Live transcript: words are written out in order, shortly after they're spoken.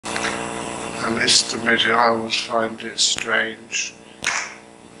this to me, I always find it strange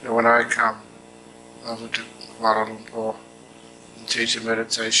that when I come over to Kuala Lumpur and teach a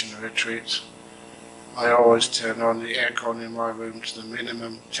meditation retreat, I always turn on the aircon in my room to the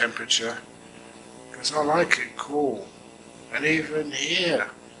minimum temperature because I like it cool. And even here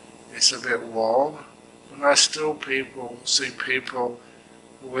it's a bit warm, but I still see people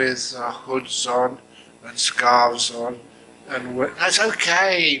with hoods on and scarves on, and that's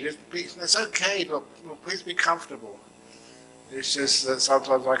okay. That's okay. Look, please be comfortable. It's just that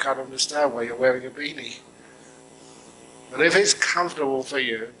sometimes I can't understand why you're wearing a beanie. But if it's comfortable for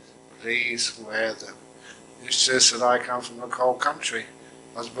you, please wear them. It's just that I come from a cold country.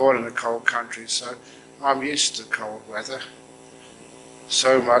 I was born in a cold country, so I'm used to cold weather.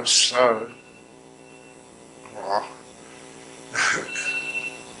 So much so,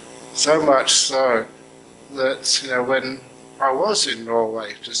 so much so that, when I was in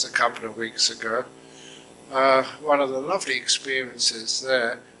Norway just a couple of weeks ago, one of the lovely experiences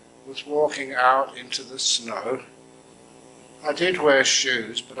there was walking out into the snow. I did wear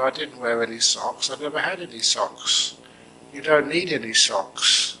shoes, but I didn't wear any socks. I never had any socks. You don't need any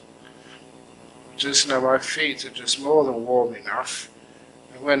socks. Just my feet are just more than warm enough.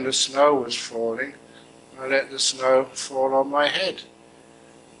 And when the snow was falling, I let the snow fall on my head.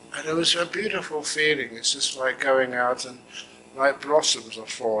 And it was a beautiful feeling. It's just like going out and like blossoms are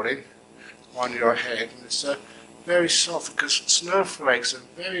falling on your head. And it's very soft because snowflakes are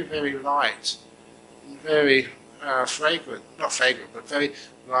very, very light and very fragrant. Not fragrant, but very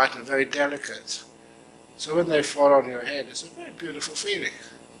light and very delicate. So when they fall on your head, it's a very beautiful feeling.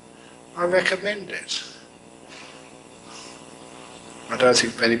 I recommend it. I don't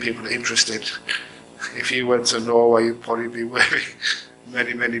think many people are interested. If you went to Norway, you'd probably be wearing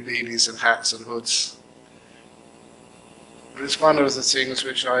many, many beanies and hats and hoods. But it's one of the things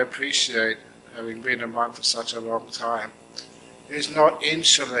which I appreciate, having been a monk for such a long time, is not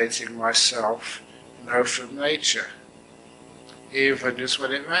insulating myself, from nature, even just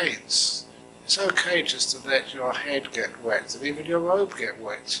when it rains. It's okay just to let your head get wet, and even your robe get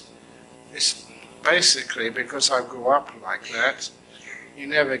wet. It's basically because I grew up like that. You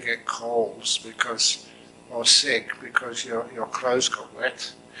never get colds or sick because your clothes got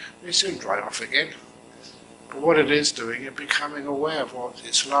wet. They soon dry off again. But what it is doing, you're becoming aware of what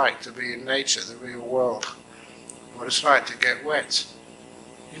it's like to be in nature, the real world. What it's like to get wet.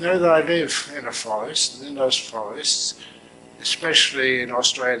 You know that I live in a forest, and in those forests, especially in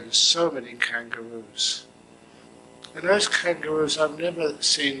Australia, there's so many kangaroos. And those kangaroos, I've never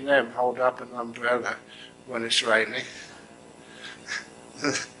seen them hold up an umbrella when it's raining.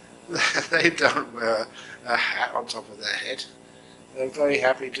 They don't wear a hat on top of their head. They're very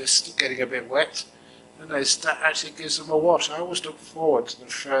happy just getting a bit wet, and that actually gives them a wash. I always look forward to the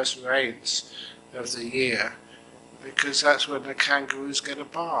first rains of the year, because that's when the kangaroos get a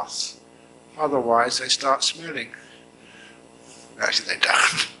bath. Otherwise they start smelling. Actually they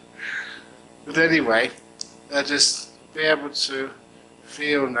don't. But anyway, they just be able to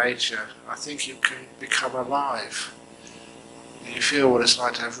feel nature. I think you can become alive. You feel what it's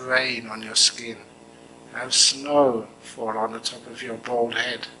like to have rain on your skin, have snow fall on the top of your bald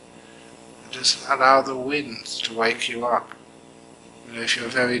head, and just allow the wind to wake you up. If you're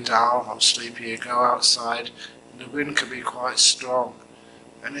very dull or sleepy, you go outside, and the wind can be quite strong,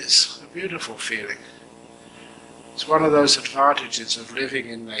 and it's a beautiful feeling. It's one of those advantages of living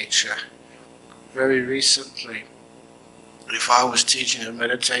in nature. Very recently, if I was teaching a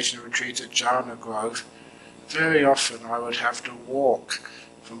meditation retreat at Jhana Grove, very often I would have to walk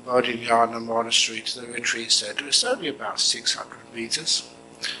from Bodhinyana Monastery to the retreat centre. It's only about 600 meters.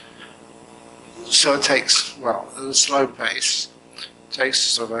 So it takes, at a slow pace, it takes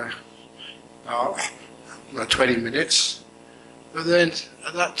sort of 20 minutes. But then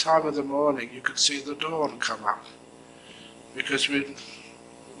at that time of the morning you could see the dawn come up. Because we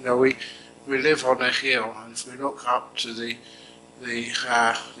live on a hill, and if we look up to the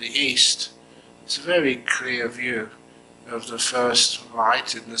east, it's a very clear view of the first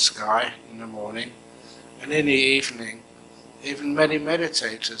light in the sky in the morning. And in the evening, even many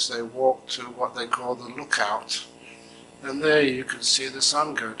meditators, they walk to what they call the lookout. And there you can see the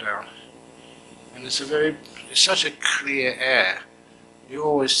sun go down. And it's such a clear air. You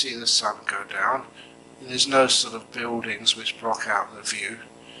always see the sun go down. And there's no sort of buildings which block out the view.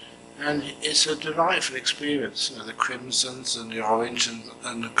 And it's a delightful experience, the crimsons and the orange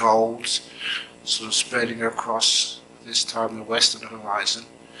and the golds sort of spreading across this time the western horizon.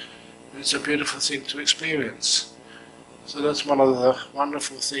 And it's a beautiful thing to experience. So that's one of the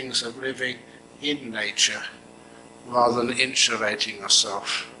wonderful things of living in nature rather than insulating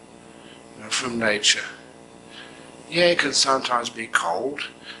yourself. from nature. Yeah, it can sometimes be cold.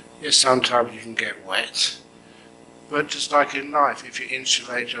 Yeah, sometimes you can get wet. But just like in life, if you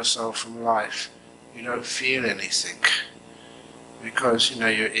insulate yourself from life, you don't feel anything. Because,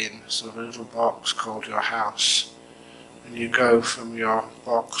 you're in sort of a little box called your house. And you go from your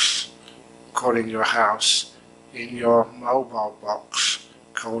box, calling your house, in your mobile box,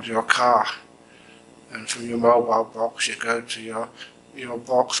 called your car. And from your mobile box, you go to your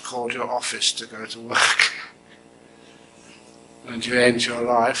box called your office to go to work. And you end your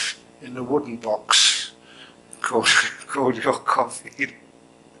life in the wooden box called your coffee.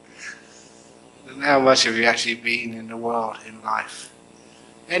 And how much have you actually been in the world, in life?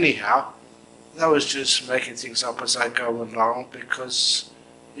 Anyhow, that was just making things up as I go along, because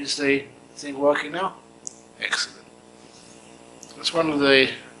is the thing working now? Excellent. That's one of the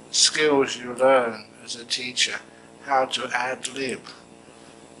skills you learn as a teacher, how to ad-lib.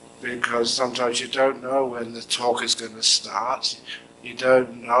 Because sometimes you don't know when the talk is going to start, you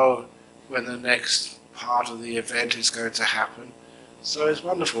don't know when the next part of the event is going to happen. So it's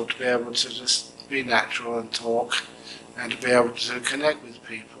wonderful to be able to just be natural and talk, and to be able to connect with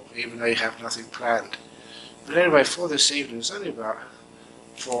people, even though you have nothing planned. But anyway, for this evening, it's only about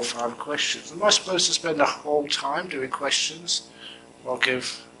 4 or 5 questions. Am I supposed to spend the whole time doing questions, or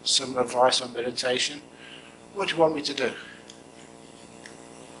give some advice on meditation? What do you want me to do?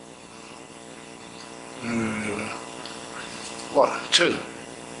 What? 2?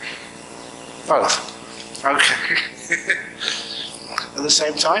 Both? Okay. At the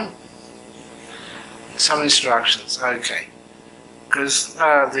same time? Some instructions, okay. Because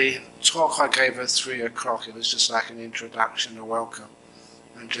the talk I gave at 3 o'clock, it was just like an introduction, a welcome,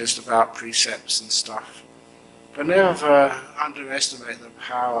 and just about precepts and stuff. But never underestimate the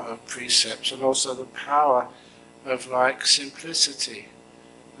power of precepts, and also the power of simplicity.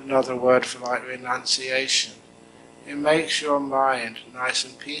 Another word for renunciation. It makes your mind nice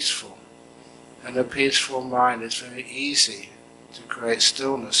and peaceful. And a peaceful mind is very easy to create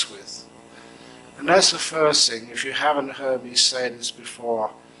stillness with. And that's the first thing. If you haven't heard me say this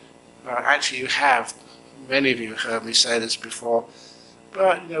before, actually you have, many of you heard me say this before,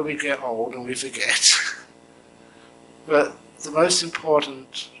 but we get old and we forget. But one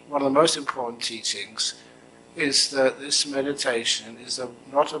of the most important teachings is that this meditation is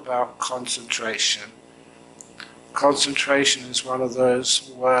not about concentration. Concentration is one of those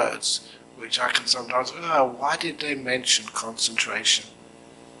words which I can sometimes, why did they mention concentration?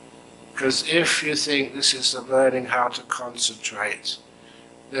 Because if you think this is the learning how to concentrate,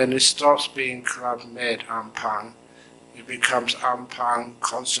 then it stops being Club Med Ampang. It becomes Ampang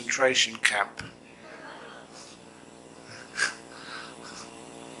concentration camp.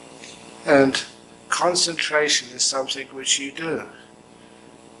 And concentration is something which you do.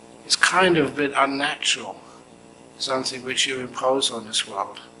 It's kind of a bit unnatural, something which you impose on this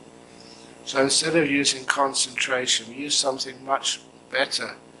world. So instead of using concentration, use something much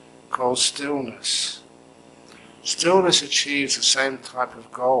better called stillness. Stillness achieves the same type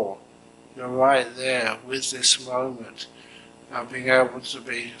of goal. You're right there with this moment, being able to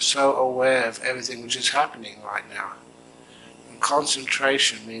be so aware of everything which is happening right now. And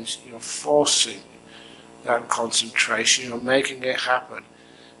concentration means you're forcing that concentration, you're making it happen.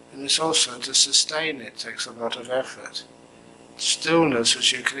 And it's also to sustain it takes a lot of effort. Stillness,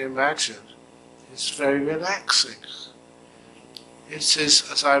 as you can imagine, is very relaxing. It is,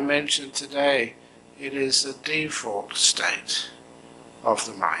 as I mentioned today, it is the default state of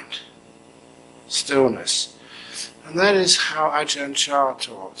the mind. Stillness. And that is how Ajahn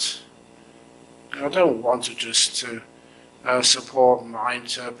taught. I don't want to just to support my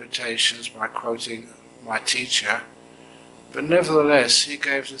interpretations by quoting my teacher, but nevertheless he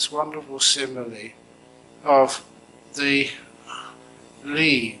gave this wonderful simile of the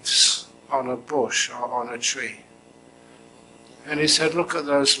leaves on a bush or on a tree. And he said, look at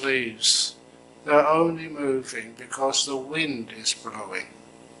those leaves. They're only moving because the wind is blowing.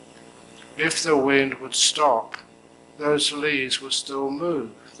 If the wind would stop, those leaves would still move.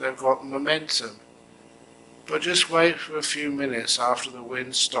 They've got momentum. But just wait for a few minutes after the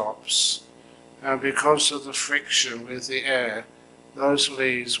wind stops, and because of the friction with the air, those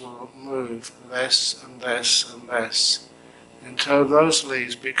leaves will move less and less and less, until those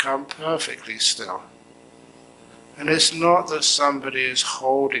leaves become perfectly still. And it's not that somebody is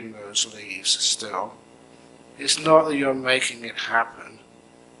holding those leaves still. It's not that you're making it happen.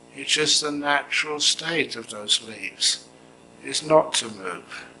 It's just the natural state of those leaves. It's not to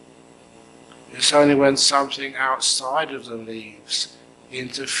move. It's only when something outside of the leaves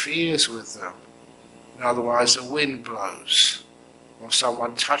interferes with them, and otherwise the wind blows, or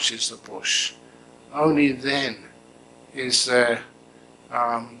someone touches the bush, only then is there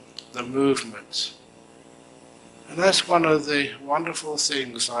the movement. And that's one of the wonderful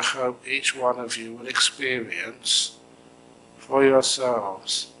things I hope each one of you will experience for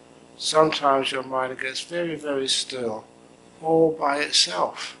yourselves. Sometimes your mind gets very, very still, all by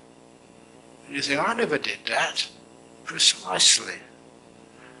itself. And you think, I never did that. Precisely.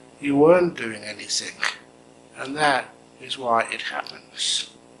 You weren't doing anything. And that is why it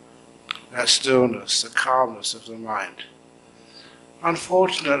happens. That stillness, the calmness of the mind.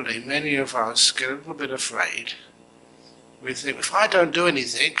 Unfortunately, many of us get a little bit afraid. We think, if I don't do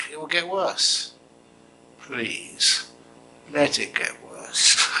anything, it will get worse. Please, let it get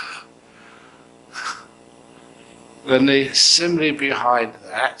worse. Then the simile behind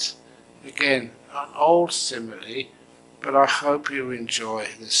that, again, an old simile, but I hope you enjoy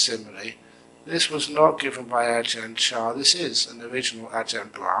this simile. This was not given by Ajahn Chah. This is an original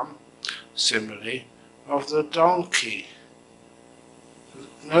Ajahn Brahm simile of the donkey.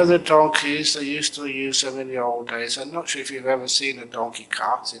 You know the donkeys, they used to use them in the old days. I'm not sure if you've ever seen a donkey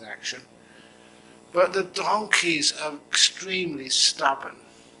cart in action. But the donkeys are extremely stubborn.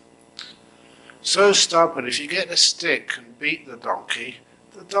 So stubborn, if you get a stick and beat the donkey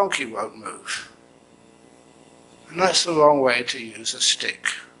won't move. And that's the wrong way to use a stick.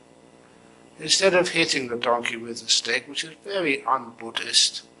 Instead of hitting the donkey with a stick, which is very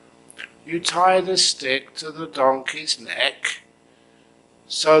un-Buddhist, you tie the stick to the donkey's neck,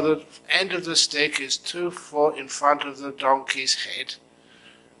 so the end of the stick is 2 foot in front of the donkey's head.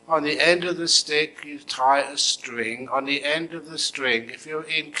 On the end of the stick you tie a string. On the end of the string, if you're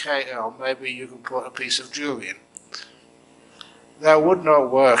in KL, maybe you can put a piece of jewelry in. That would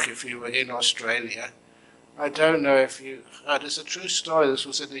not work if you were in Australia. I don't know if you heard, it's a true story, this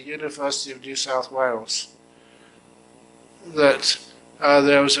was at the University of New South Wales, that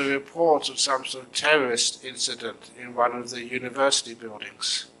there was a report of some sort of terrorist incident in one of the university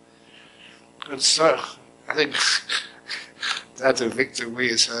buildings. And so, I think Dad and Victor Wee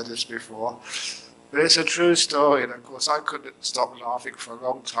has heard this before, but it's a true story, and of course I couldn't stop laughing for a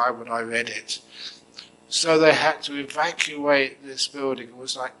long time when I read it. So they had to evacuate this building. It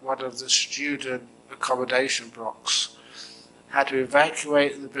was like one of the student accommodation blocks. Had to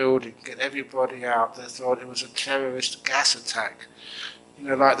evacuate the building, get everybody out. They thought it was a terrorist gas attack. You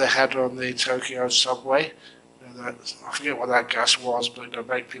know, like they had on the Tokyo subway. You know, I forget what that gas was, but it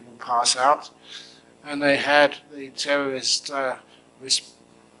made people pass out. And they had the terrorist...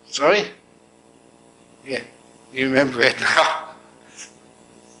 Sorry? Yeah, you remember it now.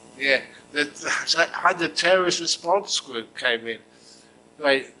 Yeah, the terrorist response group came in.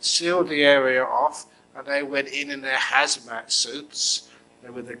 They sealed the area off, and they went in their hazmat suits,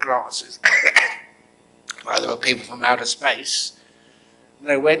 with the glasses. Well, there were people from outer space. And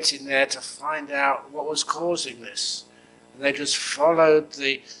they went in there to find out what was causing this. And they just followed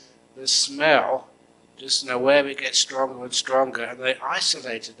the smell, just where it gets stronger and stronger, and they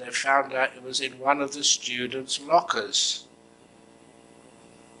isolated. They found out it was in one of the students' lockers.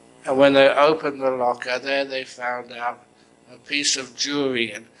 And when they opened the locker, there they found out a piece of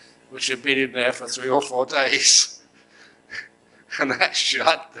jewelry which had been in there for 3 or 4 days. And that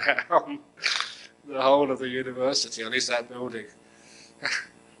shut down the whole of the university, at least that building.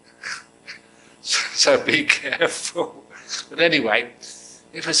 So be careful. But anyway,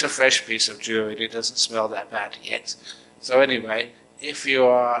 if it's a fresh piece of jewelry, it doesn't smell that bad yet. So anyway, if you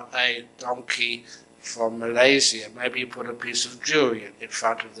are a donkey from Malaysia, maybe you put a piece of jewelry in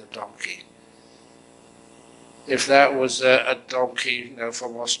front of the donkey. If that was a donkey,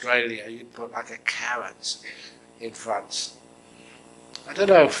 from Australia, you'd put like a carrot in front. I don't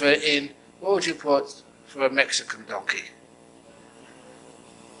know, what would you put for a Mexican donkey?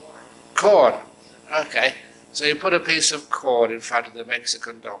 Corn. Okay. So you put a piece of corn in front of the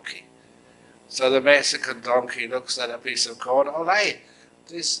Mexican donkey. So the Mexican donkey looks at a piece of corn. Oh, hey,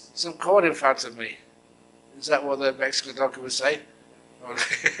 there's some corn in front of me. Is that what the Mexican donkey would say?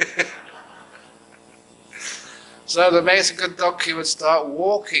 So the Mexican donkey would start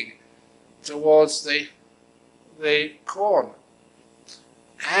walking towards the corn.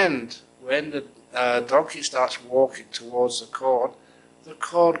 And when the donkey starts walking towards the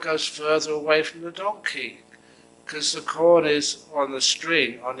corn goes further away from the donkey, because the corn is on the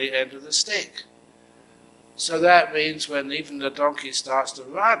string on the end of the stick. So that means when even the donkey starts to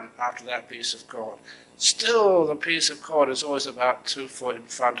run after that piece of corn, still the piece of corn is always about 2 foot in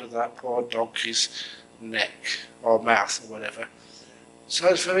front of that poor donkey's neck or mouth or whatever. So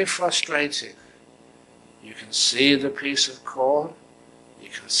it's very frustrating. You can see the piece of corn, you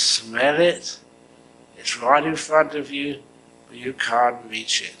can smell it, it's right in front of you, but you can't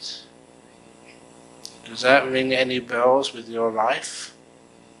reach it. Does that ring any bells with your life?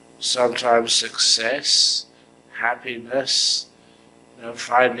 Sometimes success, happiness,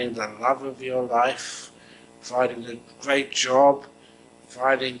 finding the love of your life, finding a great job,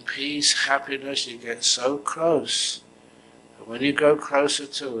 finding peace, happiness, you get so close. But when you go closer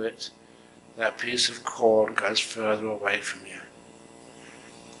to it, that piece of corn goes further away from you.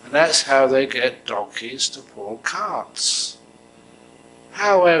 And that's how they get donkeys to pull carts.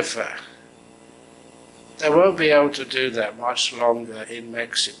 However, they won't be able to do that much longer in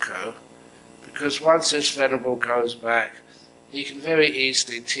Mexico, because once this venerable goes back, he can very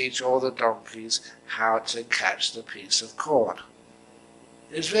easily teach all the donkeys how to catch the piece of corn.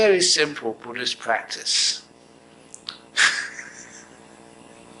 It's very simple Buddhist practice.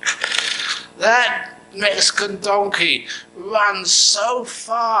 That Mexican donkey runs so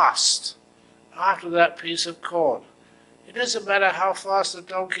fast after that piece of corn. It doesn't matter how fast the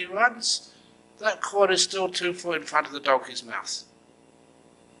donkey runs, that corn is still 2 feet in front of the donkey's mouth.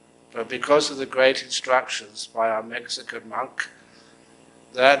 But because of the great instructions by our Mexican monk,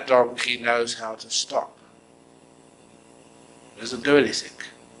 that donkey knows how to stop. Doesn't do anything.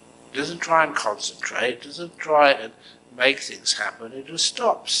 Doesn't try and concentrate, doesn't try and make things happen, it just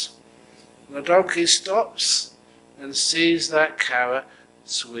stops. The donkey stops and sees that carrot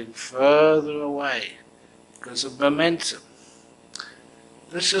swing further away because of momentum.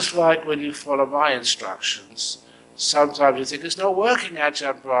 It's just like when you follow my instructions. Sometimes you think, it's not working,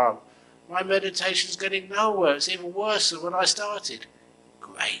 Ajahn Brahm. My meditation's getting nowhere. It's even worse than when I started.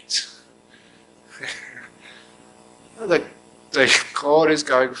 Great. The cord is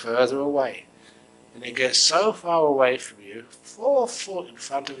going further away. And it gets so far away from you, 4 feet in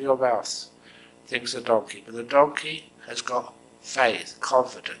front of your mouth, thinks the donkey. But the donkey has got faith,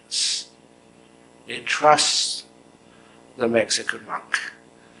 confidence. It trusts the Mexican monk.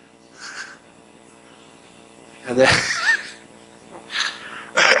 And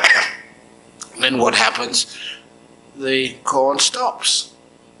then what happens? The corn stops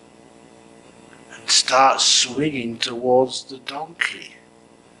and starts swinging towards the donkey.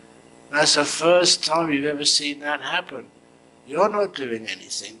 That's the first time you've ever seen that happen. You're not doing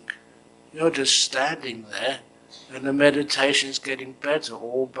anything. You're just standing there and the meditation's getting better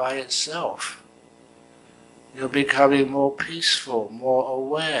all by itself. You're becoming more peaceful, more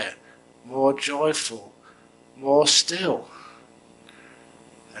aware, more joyful, more still.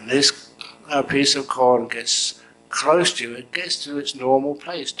 And this piece of corn gets close to you, it gets to its normal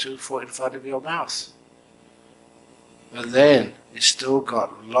place, 2 feet in front of your mouth. But then it's still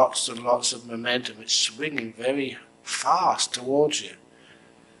got lots and lots of momentum. It's swinging very fast towards you.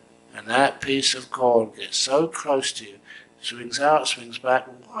 And that piece of corn gets so close to you, swings out, swings back,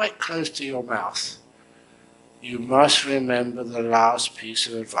 right close to your mouth. You must remember the last piece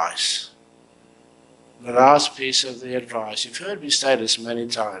of advice. The last piece of the advice. You've heard me say this many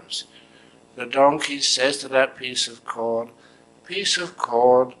times. The donkey says to that piece of corn,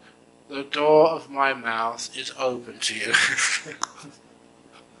 the door of my mouth is open to you.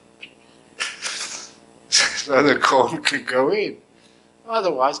 So the corn can go in.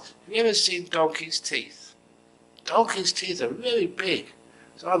 Otherwise, have you ever seen donkey's teeth? Donkey's teeth are really big.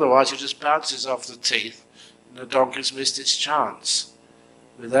 So otherwise it just bounces off the teeth and the donkey's missed its chance.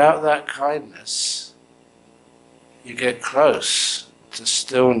 Without that kindness, you get close to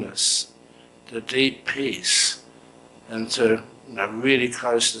stillness, to deep peace, and to really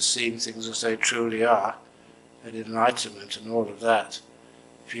close to seeing things as they truly are, and enlightenment and all of that.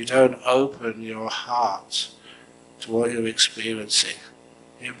 If you don't open your heart to what you're experiencing,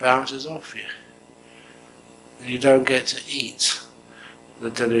 it bounces off you. And you don't get to eat the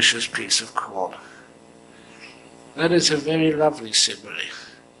delicious piece of corn. That is a very lovely simile,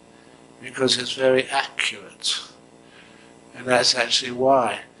 because it's very accurate. And that's actually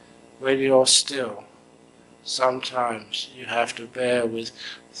why, when you're still, sometimes you have to bear with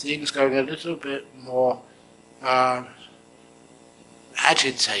things going a little bit more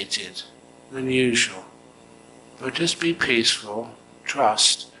agitated than usual. But just be peaceful,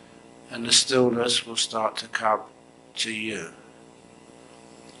 trust, and the stillness will start to come to you.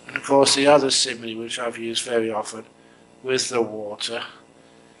 And of course the other simile, which I've used very often, with the water.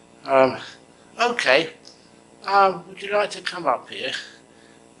 Okay, would you like to come up here?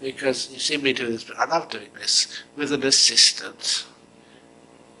 Because you see me do this, but I love doing this, with an assistant.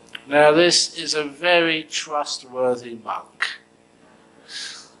 Now this is a very trustworthy monk.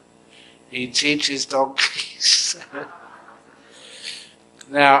 He teaches donkeys.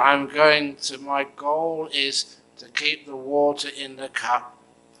 Now my goal is to keep the water in the cup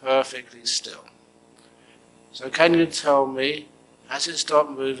perfectly still. So can you tell me, has it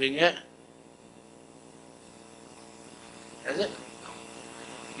stopped moving yet? Has it?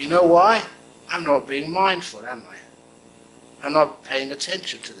 You know why? I'm not being mindful, am I? I'm not paying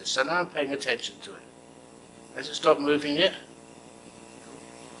attention to this, so now I'm paying attention to it. Has it stopped moving yet?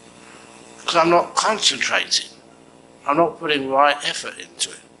 Because I'm not concentrating. I'm not putting right effort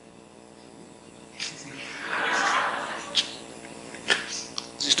into it.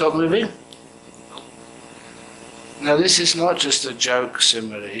 Has it stopped moving? Now this is not just a joke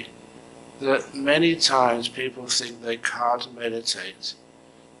simile, that many times people think they can't meditate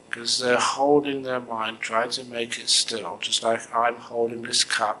because they're holding their mind, trying to make it still, just like I'm holding this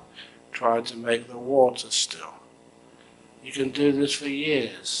cup, trying to make the water still. You can do this for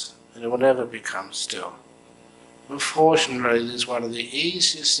years and it will never become still. Unfortunately, this is one of the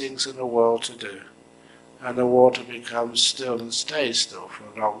easiest things in the world to do, and the water becomes still and stays still for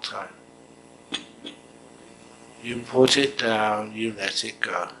a long time. You put it down, you let it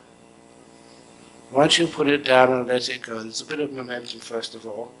go. Once you put it down and let it go, there's a bit of momentum first of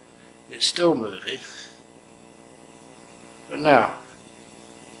all. It's still moving. But now,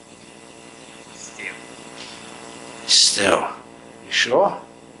 still. You sure?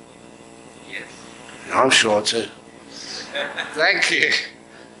 Yes. I'm sure too. Thank you.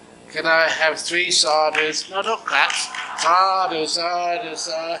 Can I have 3 sadhus? No, not claps. Sadhu, sadhu,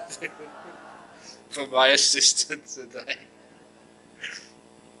 sadhu. For my assistant today.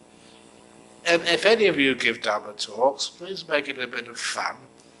 And if any of you give Dhamma talks, please make it a bit of fun.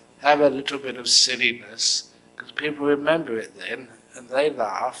 Have a little bit of silliness, because people remember it then, and they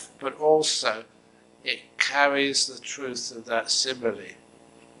laugh, but also it carries the truth of that simile.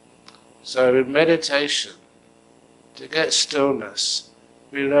 So in meditation, to get stillness,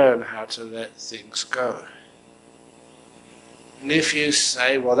 we learn how to let things go. And if you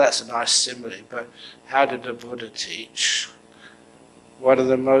say, well, that's a nice simile, but how did the Buddha teach? One of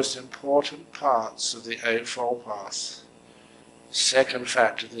the most important parts of the Eightfold Path, second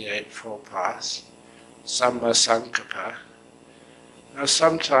fact of the Eightfold Path, Samma Sankappa. Now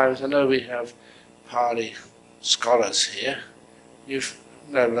sometimes, I know we have Pali scholars here, you've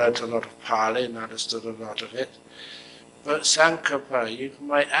learned a lot of Pali and understood a lot of it, but Sankappa, you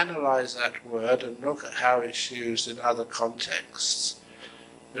might analyze that word and look at how it's used in other contexts.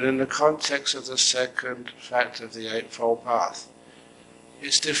 But in the context of the second fact of the Eightfold Path,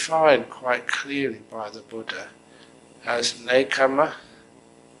 it's defined quite clearly by the Buddha as Nekama,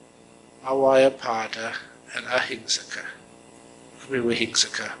 Avyapada and Ahingsaka. It could be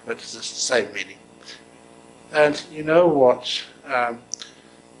Vihingsaka, but it's the same meaning. And you know what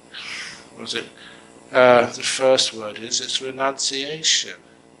the first word is? It's renunciation.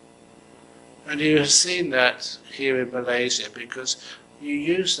 And you have seen that here in Malaysia because you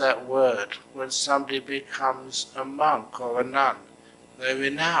use that word when somebody becomes a monk or a nun. They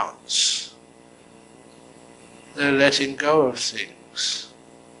renounce. They're letting go of things.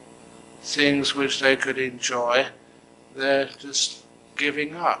 Things which they could enjoy, they're just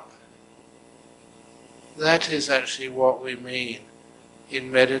giving up. That is actually what we mean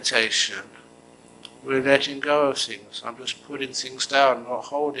in meditation. We're letting go of things. I'm just putting things down, not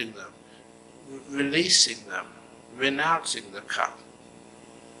holding them, releasing them, renouncing the cup.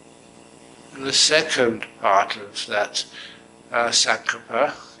 And the second part of that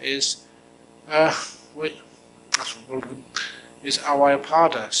Sankappa is Avyapada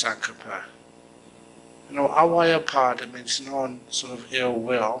Sankappa. You know, Avyapada means sort of ill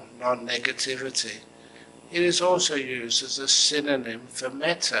will, non-negativity. It is also used as a synonym for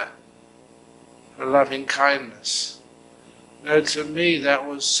metta, for loving kindness. Now, to me, that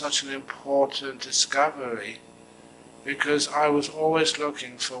was such an important discovery, because I was always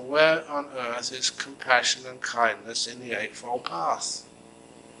looking for where on earth is compassion and kindness in the Eightfold Path.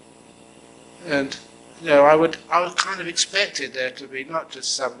 And I would kind of expected there to be not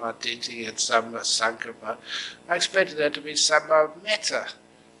just Samma Ditti and Samma Sankappa. I expected there to be Samma Metta,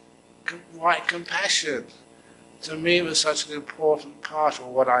 right compassion. To me, it was such an important part of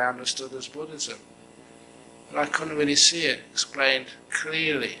what I understood as Buddhism. But I couldn't really see it explained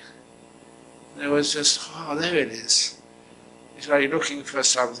clearly. There was just, there it is. It's like you're looking for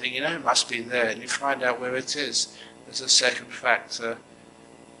something, it must be there, and you find out where it is. There's a second factor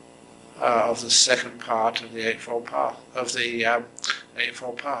of the second part of the Eightfold Path, of the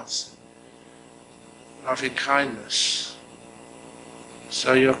Eightfold Paths. Loving kindness.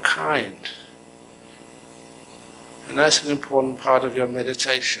 So you're kind. And that's an important part of your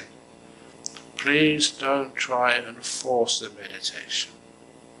meditation. Please don't try and force the meditation.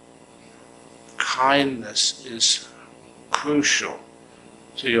 Kindness is crucial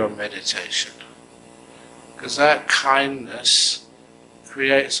to your meditation. Because that kindness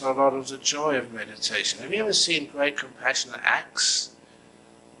creates a lot of the joy of meditation. Have you ever seen great compassionate acts?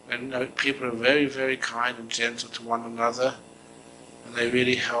 When people are very, very kind and gentle to one another, and they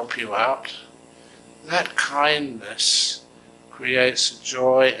really help you out. That kindness creates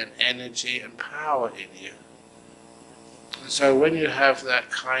joy and energy and power in you. And so when you have that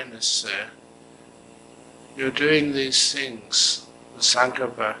kindness there, you're doing these things, the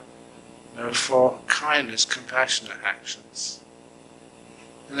Sankappa, for kindness, compassionate actions.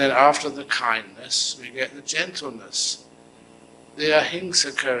 And then after the kindness, we get the gentleness. The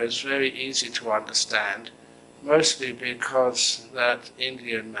ahimsaka is very easy to understand, mostly because that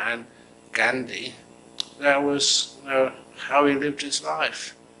Indian man, Gandhi, that was how he lived his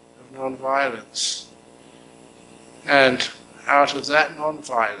life of non-violence. And out of that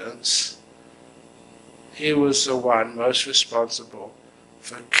non-violence, he was the one most responsible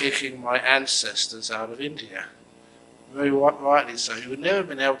for kicking my ancestors out of India. Very rightly so. He would never have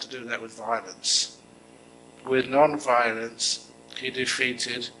been able to do that with violence. With non-violence, he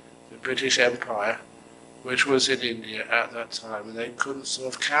defeated the British Empire, which was in India at that time, and they couldn't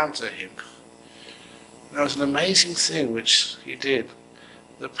sort of counter him. That was an amazing thing which he did.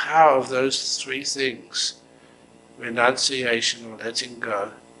 The power of those three things, renunciation or letting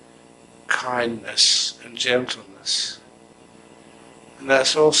go, kindness and gentleness. And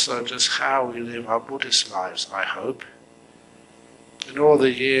that's also just how we live our Buddhist lives, I hope. In all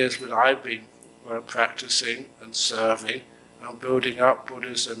the years that I've been practicing and serving and building up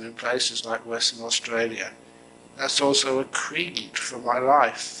Buddhism in places like Western Australia, that's also a creed for my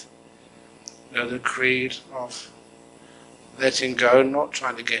life. The creed of letting go, not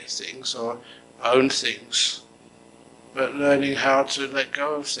trying to get things or own things, but learning how to let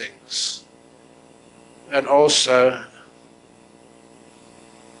go of things. And also,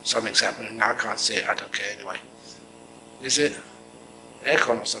 something's happening now, I can't see it, I don't care anyway. Is it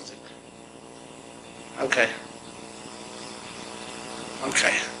aircon or something? Okay.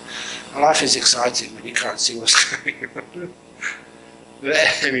 Okay. My life is exciting when you can't see what's going on.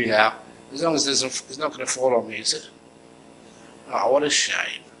 But anyhow, as long as it's not going to fall on me, is it? Oh, what a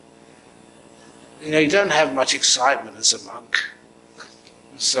shame. You don't have much excitement as a monk.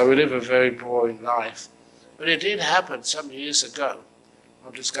 So we live a very boring life. But it did happen some years ago.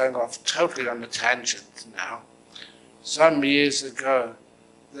 I'm just going off totally on a tangent now. Some years ago,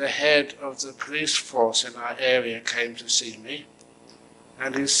 the head of the police force in our area came to see me,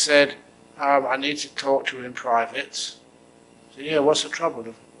 and he said, I need to talk to you in private. I said, yeah, what's the trouble?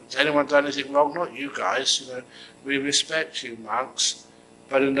 Has anyone done anything wrong? Not you guys. We respect you, monks,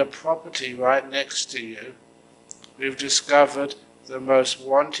 but in the property right next to you, we've discovered the most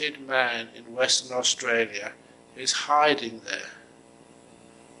wanted man in Western Australia is hiding there.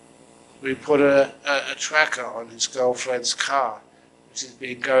 We put a tracker on his girlfriend's car, which has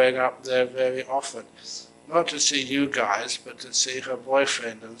been going up there very often. Not to see you guys, but to see her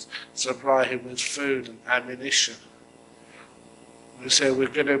boyfriend and supply him with food and ammunition. We said we're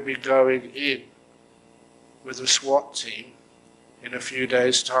going to be going in with a SWAT team in a few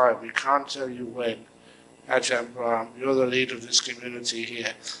days' time. We can't tell you when. Ajahn Brahm, you're the leader of this community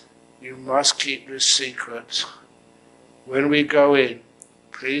here. You must keep this secret. When we go in,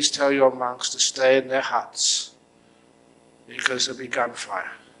 please tell your monks to stay in their huts, because there'll be gunfire.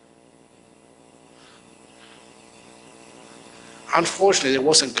 Unfortunately, there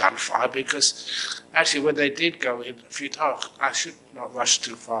wasn't gunfire, because actually when they did go in, I should not rush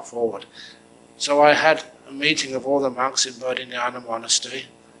too far forward. So I had a meeting of all the monks in Bodhinyana Monastery,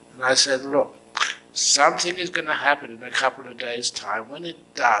 and I said, look, something is going to happen in a couple of days' time. When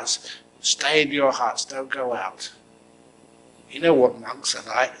it does, stay in your huts, don't go out. You know what monks are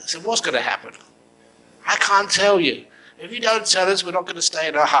like. I said, what's going to happen? I can't tell you. If you don't tell us, we're not going to stay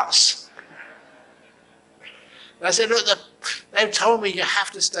in our huts. And I said, look, they've told me you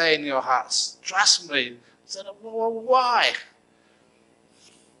have to stay in your huts. Trust me. I said, well, why?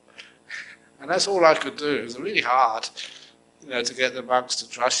 And that's all I could do. It was really hard, to get the monks to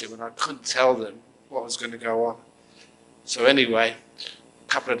trust you, and I couldn't tell them what was going to go on. So anyway, a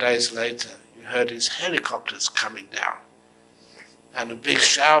couple of days later, you heard these helicopters coming down, and a big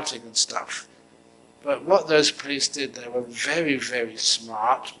shouting and stuff. But what those police did, they were very, very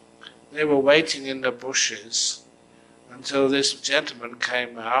smart. They were waiting in the bushes until this gentleman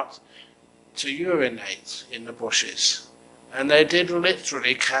came out to urinate in the bushes. And they did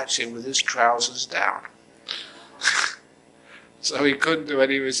literally catch him with his trousers down. So he couldn't do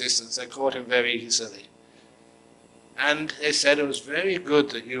any resistance. They caught him very easily. And they said it was very good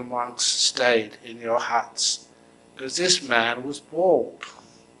that you monks stayed in your huts, because this man was bald.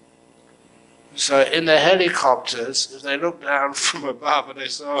 So in the helicopters, if they look down from above and they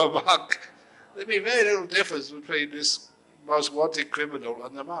saw a monk, there'd be very little difference between this most wanted criminal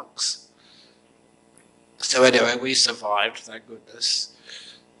and the monks. So anyway, we survived, thank goodness.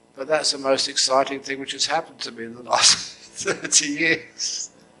 But that's the most exciting thing which has happened to me in the last 30 years.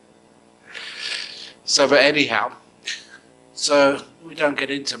 So, but anyhow, so we don't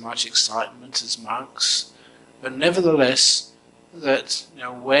get into much excitement as monks, but nevertheless, that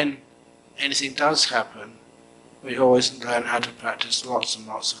when anything does happen, we always learn how to practice lots and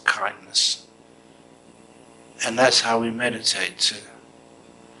lots of kindness. And that's how we meditate too.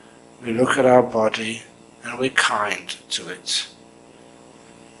 We look at our body and we're kind to it.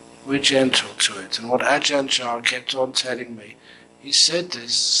 We're gentle to it. And what Ajahn kept on telling me, he said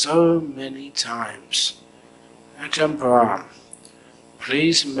this so many times. Ajahn Brahm,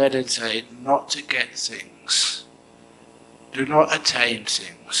 please meditate not to get things. Do not attain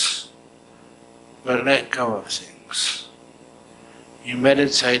things, but let go of things. You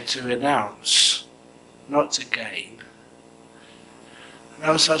meditate to renounce, not to gain. And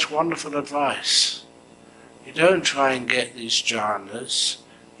that was such wonderful advice. You don't try and get these jhanas.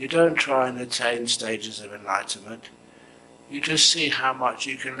 You don't try and attain stages of enlightenment. You just see how much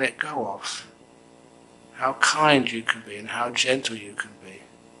you can let go of, how kind you can be and how gentle you can be.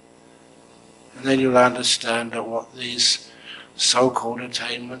 And then you'll understand that what these so-called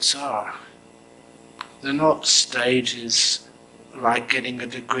attainments are. They're not stages like getting a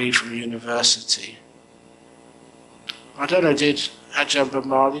degree from university. I don't know, did Ajahn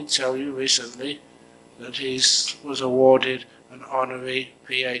Brahmali tell you recently that he was awarded an honorary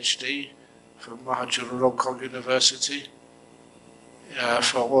PhD from Chulalongkorn University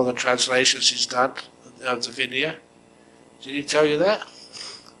for all the translations he's done of the Vinaya? Did he tell you that?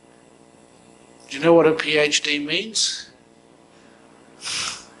 Do you know what a PhD means?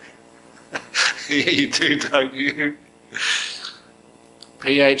 You do, don't you?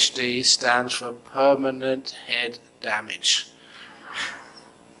 PhD stands for permanent head damage.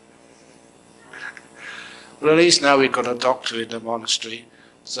 Well, at least now we've got a doctor in the monastery,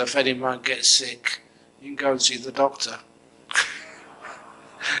 so if anyone gets sick, you can go and see the doctor.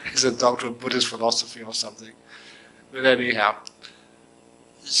 He's a doctor of Buddhist philosophy or something. But anyhow,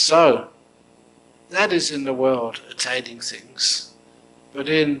 so that is in the world, attaining things. But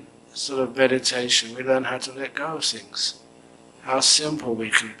in sort of meditation, we learn how to let go of things. How simple we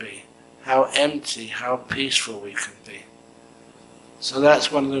can be, how empty, how peaceful we can be. So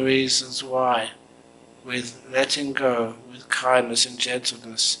that's one of the reasons why, with letting go, with kindness and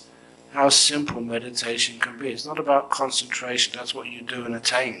gentleness, how simple meditation can be. It's not about concentration, that's what you do and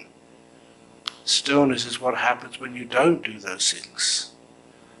attain. Stillness is what happens when you don't do those things.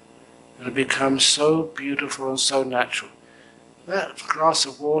 And it becomes so beautiful and so natural. That glass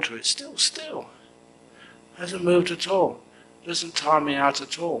of water, it's still still. Hasn't moved at all. Doesn't tire me out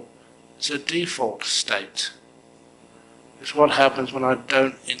at all. It's a default state. It's what happens when I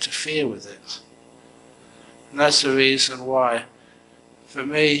don't interfere with it. And that's the reason why, for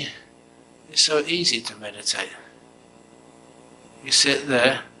me, it's so easy to meditate. You sit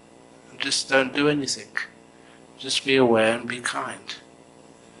there and just don't do anything. Just be aware and be kind.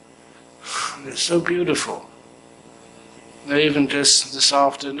 And it's so beautiful. And even just this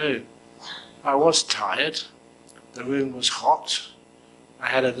afternoon, I was tired. The room was hot. I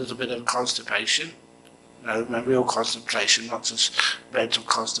had a little bit of constipation. No, my real concentration, not just mental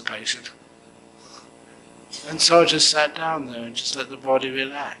constipation. And so I just sat down there and just let the body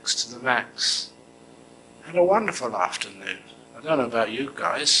relax to the max. Had a wonderful afternoon. I don't know about you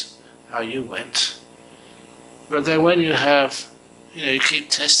guys, how you went. But then when you have, you keep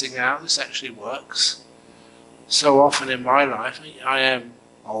testing out, this actually works. So often in my life, I am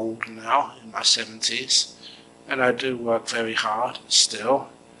old now, in my 70s, and I do work very hard still.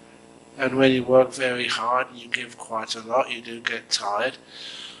 And when you work very hard and you give quite a lot, you do get tired.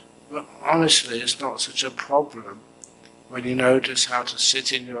 But honestly, it's not such a problem when you notice how to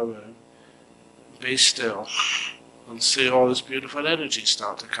sit in your room, be still, and see all this beautiful energy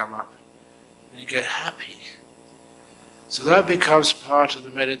start to come up. And you get happy. So that becomes part of the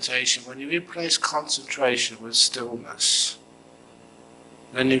meditation. When you replace concentration with stillness,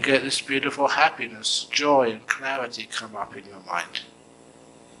 then you get this beautiful happiness, joy and clarity come up in your mind.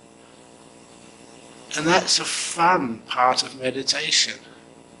 And that's a fun part of meditation.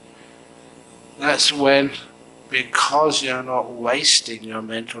 That's when, because you're not wasting your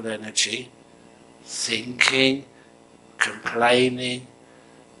mental energy, thinking, complaining,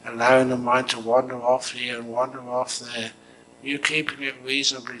 allowing the mind to wander off here and wander off there, you're keeping it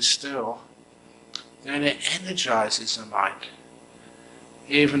reasonably still, then it energizes the mind.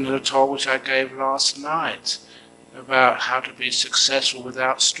 Even the talk which I gave last night about how to be successful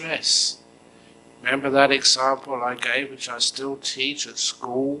without stress. Remember that example I gave, which I still teach at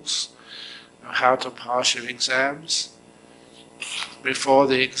schools, of how to pass your exams? Before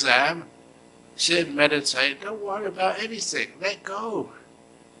the exam, sit, meditate, don't worry about anything, let go.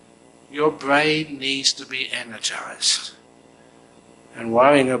 Your brain needs to be energized. And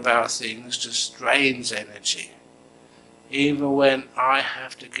worrying about things just drains energy. Even when I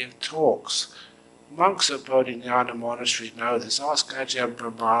have to give talks, monks at Bodhinyana Monastery know this. Ask Ajahn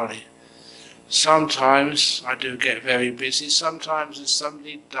Brahm. Sometimes I do get very busy. Sometimes if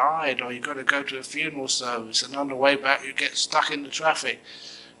somebody died or you've got to go to a funeral service and on the way back you get stuck in the traffic.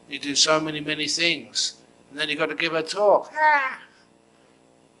 You do so many things. And then you've got to give a talk.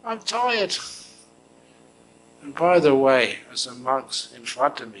 I'm tired. And by the way, as the monks in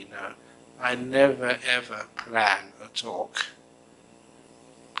front of me know, I never ever plan a talk.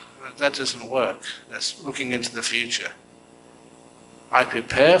 That doesn't work. That's looking into the future. I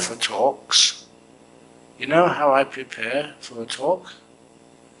prepare for talks. You know how I prepare for a talk?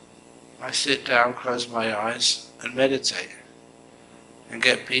 I sit down, close my eyes, and meditate, and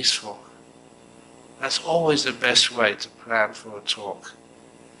get peaceful. That's always the best way to plan for a talk.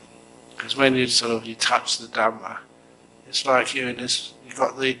 Because when you touch the Dhamma, it's like you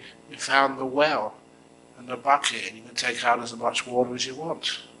found the well and the bucket, and you can take out as much water as you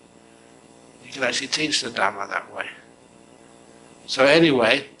want. You can actually teach the Dhamma that way. So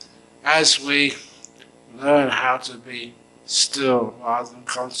anyway, as we learn how to be still rather than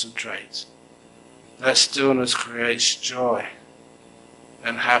concentrate, that stillness creates joy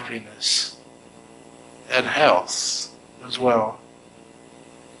and happiness and health as well.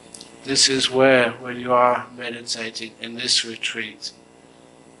 This is where, when you are meditating in this retreat,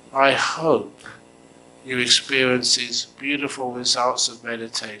 I hope you experience these beautiful results of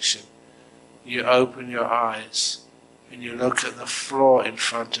meditation. You open your eyes and you look at the floor in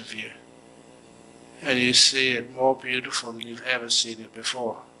front of you and you see it more beautiful than you've ever seen it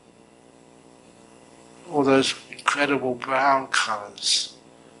before. All those incredible brown colors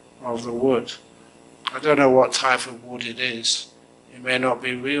of the wood. I don't know what type of wood it is. It may not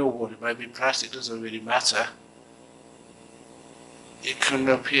be real wood, it may be plastic, doesn't really matter. It can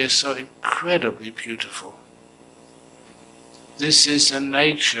appear so incredibly beautiful. This is the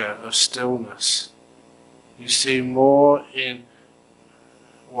nature of stillness. You see more in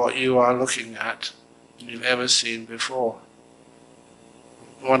what you are looking at than you've ever seen before.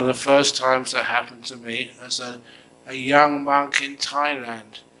 One of the first times that happened to me as a young monk in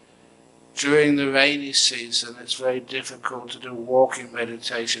Thailand. During the rainy season, it's very difficult to do walking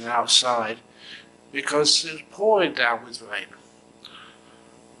meditation outside because it's pouring down with rain.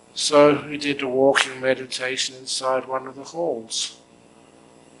 So we did the walking meditation inside one of the halls.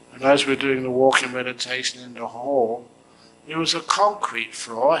 And as we were doing the walking meditation in the hall, it was a concrete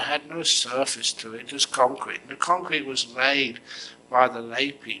floor. It had no surface to it, just concrete. And the concrete was laid by the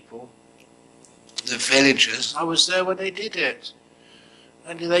lay people, the villagers. I was there when they did it.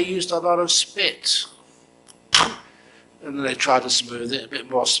 And they used a lot of spit. And then they tried to smooth it, a bit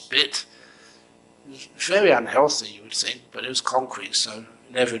more spit. It was very unhealthy, you would think, but it was concrete, so it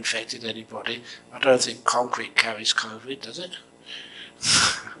never infected anybody. I don't think concrete carries COVID, does it?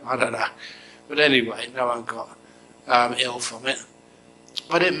 I don't know. But anyway, no one got ill from it.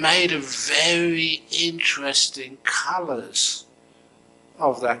 But it made a very interesting colours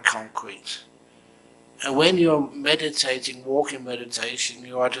of that concrete. And when you're meditating, walking meditation,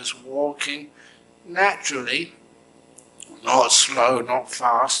 you are just walking naturally, not slow, not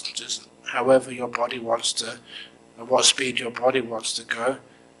fast, just however your body wants to, at what speed your body wants to go,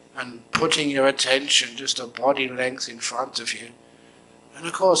 and putting your attention just a body length in front of you. And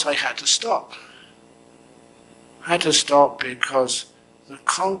of course I had to stop. I had to stop because the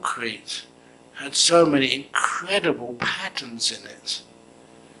concrete had so many incredible patterns in it.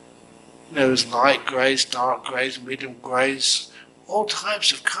 There was light greys, dark greys, medium greys, all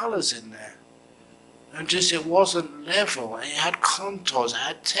types of colours in there. And just it wasn't level, it had contours, it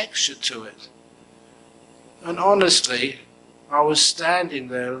had texture to it. And honestly, I was standing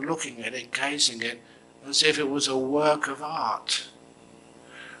there looking at it, gazing at it, as if it was a work of art.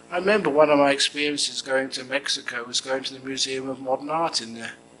 I remember one of my experiences going to Mexico was going to the Museum of Modern Art in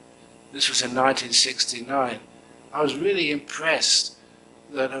there. This was in 1969. I was really impressed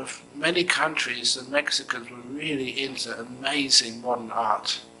that of many countries, the Mexicans were really into amazing modern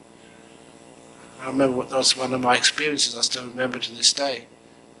art. I remember that was one of my experiences I still remember to this day,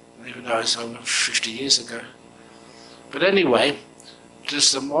 even though it's over 50 years ago. But anyway,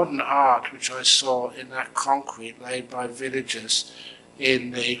 just the modern art which I saw in that concrete laid by villagers,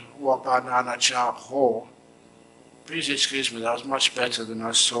 in the Wat Banana Chart Hall. Please excuse me, that was much better than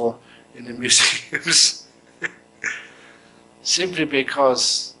I saw in the museums. Simply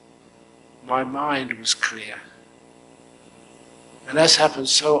because my mind was clear. And that's happened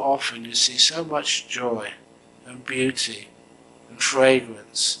so often. You see so much joy and beauty and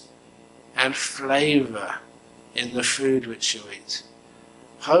fragrance and flavor in the food which you eat.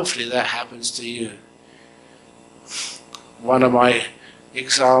 Hopefully that happens to you. One of my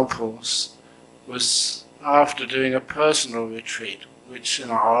examples was after doing a personal retreat, which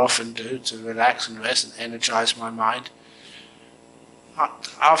I often do to relax and rest and energize my mind.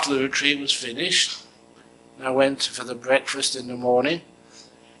 After the retreat was finished, I went for the breakfast in the morning,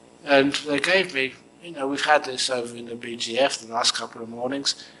 and they gave me, we've had this over in the BGF the last couple of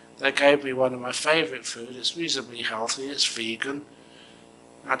mornings, they gave me one of my favourite food. It's reasonably healthy, it's vegan.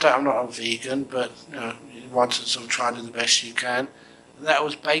 I'm not a vegan, but you want to sort of try to do the best you can. And that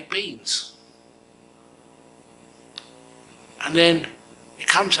was baked beans. And then it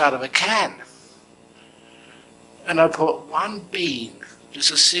comes out of a can. And I put one bean,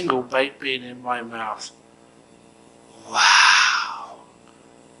 just a single baked bean in my mouth. Wow!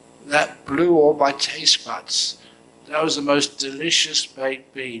 That blew all my taste buds. That was the most delicious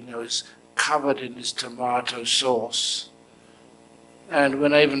baked bean. It was covered in this tomato sauce. And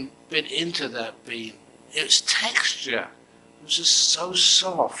when I even bit into that bean, its texture was just so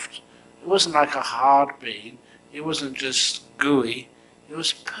soft. It wasn't like a hard bean. It wasn't just gooey. It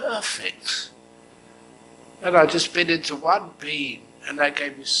was perfect. And I just bit into one bean, and that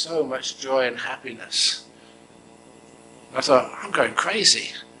gave me so much joy and happiness. I thought, I'm going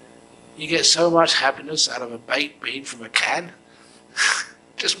crazy. You get so much happiness out of a baked bean from a can?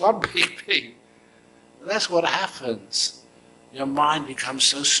 Just one baked bean. And that's what happens. Your mind becomes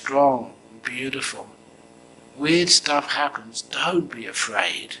so strong and beautiful. Weird stuff happens. Don't be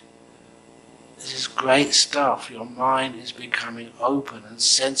afraid. This is great stuff. Your mind is becoming open and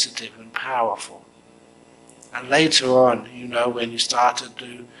sensitive and powerful. And later on, when you start to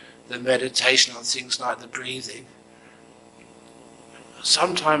do the meditation on things like the breathing,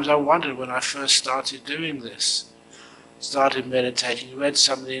 sometimes I wondered when I first started doing this, started meditating, you read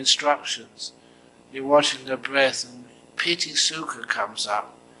some of the instructions, you're watching the breath, and Piti Sukha comes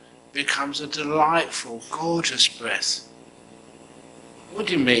up, becomes a delightful, gorgeous breath. What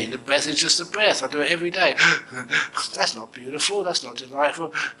do you mean? The breath is just a breath. I do it every day. That's not beautiful, that's not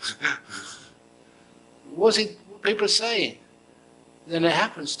delightful. What's people saying? Then it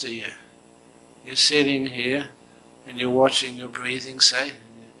happens to you. You're sitting here and you're watching your breathing, say, and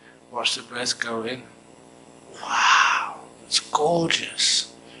you watch the breath go in. Wow, it's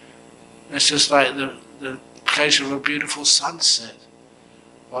gorgeous. It's just like the pleasure of a beautiful sunset,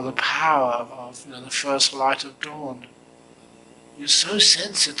 or the power of the first light of dawn. You're so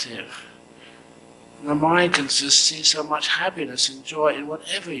sensitive. And the mind can just see so much happiness and joy in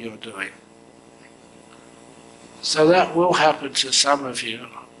whatever you're doing. So that will happen to some of you.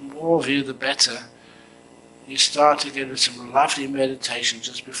 The more of you, the better. You start to get into some lovely meditation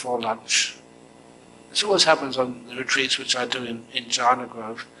just before lunch. This always happens on the retreats which I do in Jhana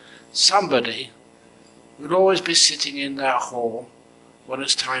Grove. Somebody will always be sitting in that hall when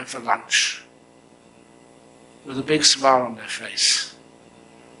it's time for lunch, with a big smile on their face.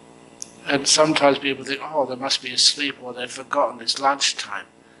 And sometimes people think, oh, they must be asleep, or they've forgotten it's lunchtime.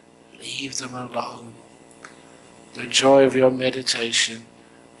 Leave them alone. The joy of your meditation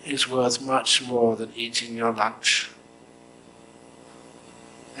is worth much more than eating your lunch.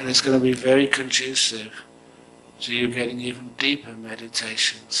 And it's going to be very conducive to you getting even deeper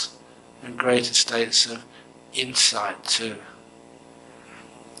meditations and greater states of insight too.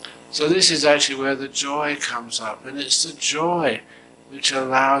 So this is actually where the joy comes up, and it's the joy which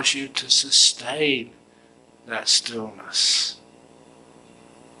allows you to sustain that stillness.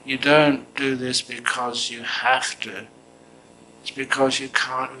 You don't do this because you have to. It's because you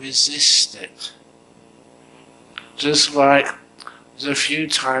can't resist it. Just like there's a few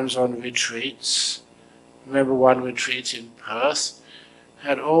times on retreats. Remember one retreat in Perth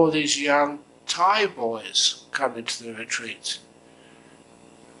had all these young Thai boys come into the retreat.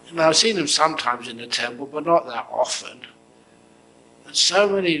 And I've seen them sometimes in the temple, but not that often. And so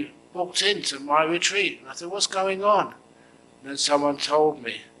many walked into my retreat, and I thought, what's going on? And then someone told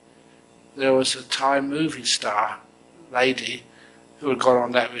me there was a Thai movie star lady who had gone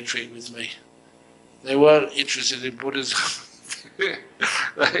on that retreat with me. They weren't interested in Buddhism.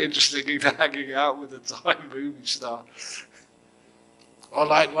 They're interested in hanging out with a Thai movie star. Or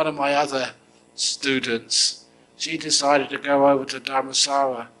like one of my other students, she decided to go over to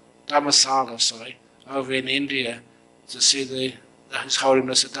Dharmasala, over in India, to see the His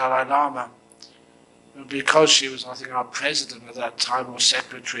Holiness the Dalai Lama. And because she was, I think, our president at that time, or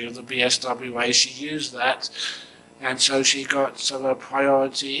secretary of the BSWA, she used that, and so she got sort of a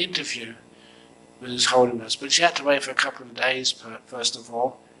priority interview with His Holiness. But she had to wait for a couple of days, first of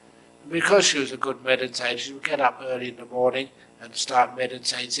all. And because she was a good meditator, she would get up early in the morning and start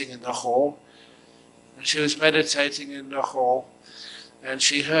meditating in the hall. And she was meditating in the hall, and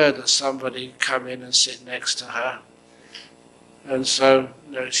she heard that somebody come in and sit next to her. And so,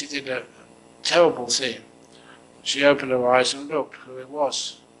 she did a terrible thing. She opened her eyes and looked who it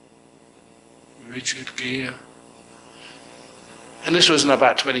was. Richard Gere. And this was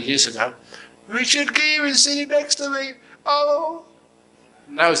about 20 years ago. Richard Gere is sitting next to me. Oh!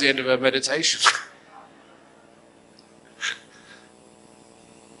 And that was the end of her meditation.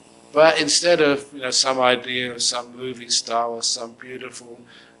 But instead of some idea of some movie star or some beautiful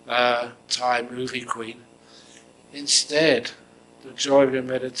Thai movie queen, instead the joy of your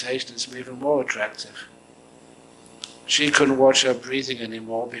meditation is even more attractive. She couldn't watch her breathing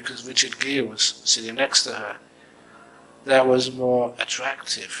anymore because Richard Gere was sitting next to her. That was more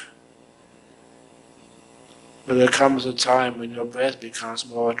attractive. But there comes a time when your breath becomes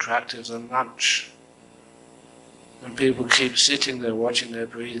more attractive than lunch. And people keep sitting there watching their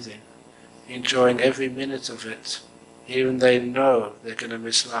breathing, enjoying every minute of it, even they know they're going to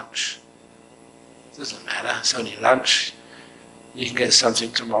miss lunch. It doesn't matter, it's only lunch. You can get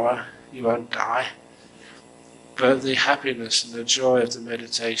something tomorrow, you won't die. But the happiness and the joy of the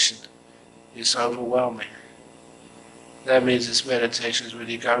meditation is overwhelming. That means this meditation is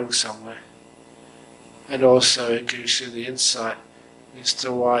really going somewhere. And also it gives you the insight as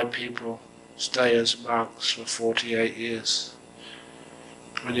to why people stay as monks for 48 years.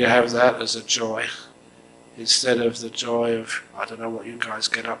 When you have that as a joy, instead of the joy of, I don't know what you guys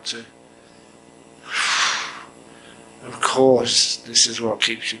get up to. Of course, this is what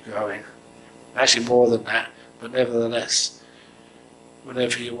keeps you going. Actually more than that, but nevertheless,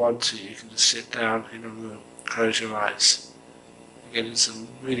 whenever you want to, you can just sit down in a room, close your eyes, and get in some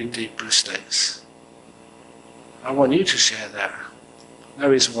really deep bliss states. I want you to share that. No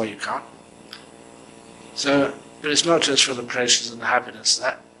reason why you can't. So, but it's not just for the pleasures and the happiness,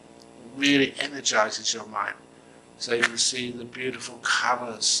 that really energizes your mind. So you can see the beautiful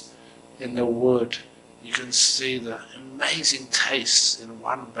colors in the wood. You can see the amazing tastes in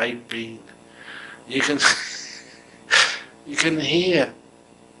one baked bean. You can you can hear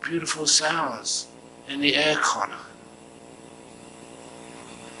beautiful sounds in the aircon.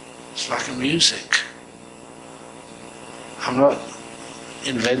 It's like a music. I'm not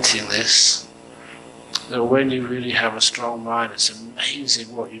inventing this. That when you really have a strong mind, it's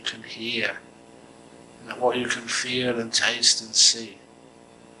amazing what you can hear, and what you can feel and taste and see.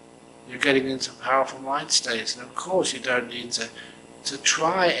 You're getting into powerful mind states, and of course you don't need to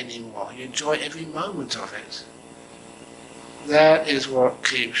try anymore. You enjoy every moment of it. That is what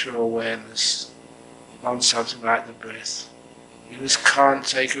keeps your awareness on something like the breath. You just can't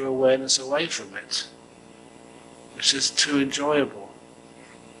take your awareness away from it. It's just too enjoyable.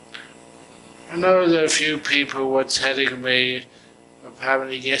 I know that a few people were telling me,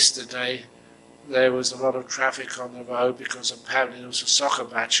 apparently yesterday, there was a lot of traffic on the road because apparently there was a soccer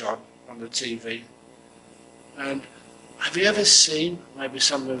match on the TV. And have you ever seen, maybe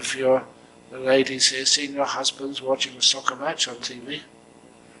some of the ladies here, seen your husbands watching a soccer match on TV?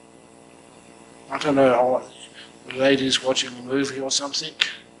 I don't know, the ladies watching a movie or something.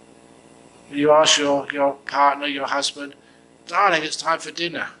 You ask your partner, your husband, darling, it's time for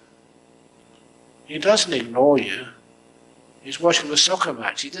dinner. He doesn't ignore you. He's watching the soccer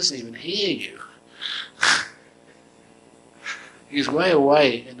match. He doesn't even hear you. He's way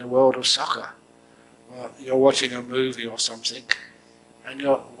away in the world of soccer. Well, you're watching a movie or something, and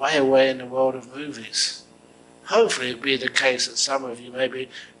you're way away in the world of movies. Hopefully it'll be the case that some of you may be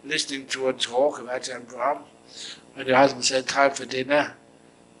listening to a talk of Ajahn Brahm, and your husband said, time for dinner,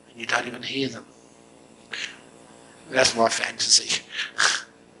 and you don't even hear them. That's my fantasy.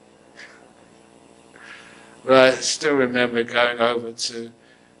 But I still remember going over to,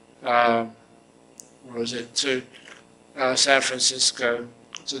 San Francisco,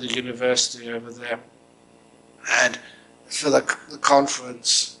 to the university over there, and for the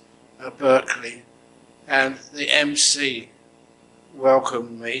conference at Berkeley, and the MC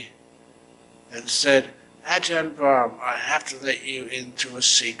welcomed me and said, Ajahn Brahm, I have to let you into a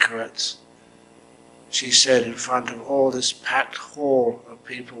secret. She said in front of all this packed hall of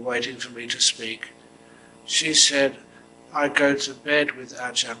people waiting for me to speak. She said, I go to bed with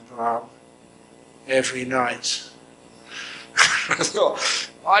Ajahn Brahm every night. I thought,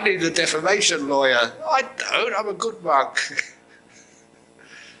 I need a defamation lawyer. I don't, I'm a good monk.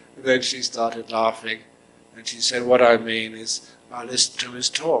 And then she started laughing, and she said, what I mean is, I listen to his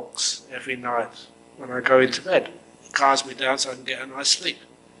talks every night when I go into bed. It calms me down so I can get a nice sleep.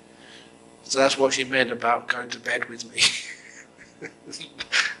 So that's what she meant about going to bed with me.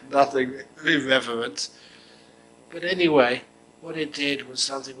 Nothing irreverent. But anyway, what it did was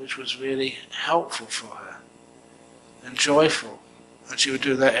something which was really helpful for her and joyful. And she would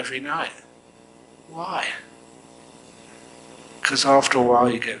do that every night. Why? Because after a while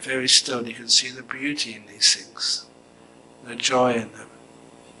you get very still and you can see the beauty in these things, the joy in them.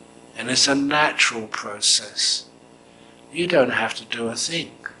 And it's a natural process. You don't have to do a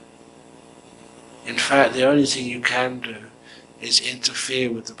thing. In fact, the only thing you can do is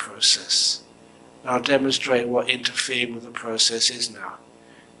interfere with the process. And I'll demonstrate what interfering with the process is now.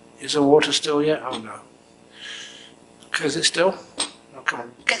 Is the water still yet? Oh no. Okay, is it still? Oh, come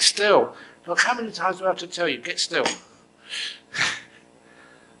on, get still. Look, how many times do I have to tell you, get still?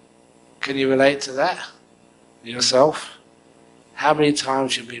 Can you relate to that? Yourself? How many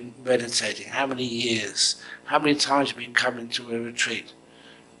times you've been meditating? How many years? How many times you've been coming to a retreat?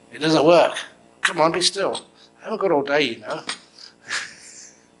 It doesn't work. Come on, be still. I haven't got all day, you know.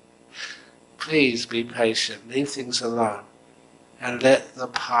 Please be patient. Leave things alone. And let the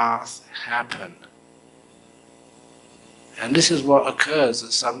path happen. And this is what occurs,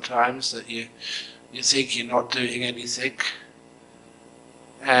 that sometimes that you think you're not doing anything.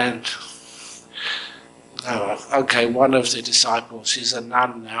 And, oh, okay, one of the disciples, she's a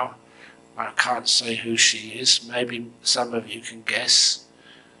nun now. I can't say who she is. Maybe some of you can guess.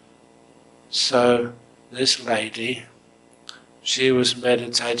 So this lady, she was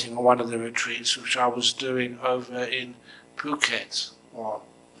meditating on one of the retreats which I was doing over in Phuket, or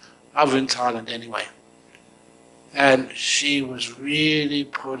over in Thailand anyway. And she was really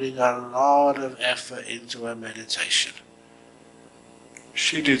putting a lot of effort into her meditation.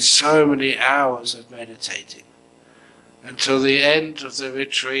 She did so many hours of meditating. Until the end of the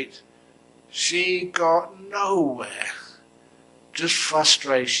retreat, she got nowhere. Just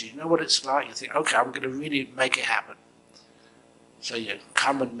frustration. You know what it's like? You think, okay, I'm going to really make it happen. So you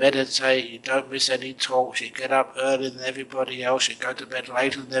come and meditate, you don't miss any talks, you get up earlier than everybody else, you go to bed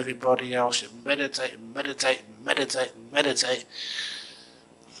later than everybody else, you meditate and meditate and meditate and meditate.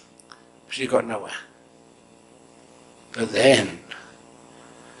 But you got nowhere. But then,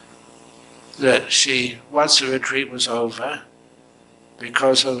 once the retreat was over,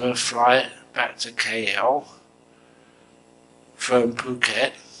 because of her flight back to KL from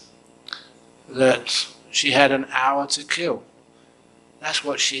Phuket, that she had an hour to kill. That's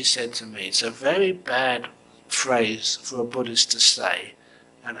what she said to me. It's a very bad phrase for a Buddhist to say,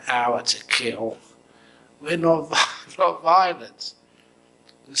 an hour to kill. We're not violent.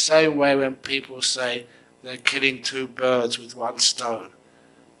 The same way when people say they're killing two birds with one stone.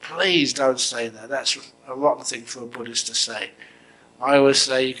 Please don't say that. That's a rotten thing for a Buddhist to say. I always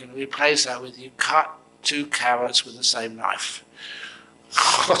say you can replace that with you cut two carrots with the same knife.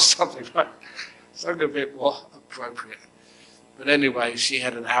 Or something like that. Something a bit more appropriate. But anyway, she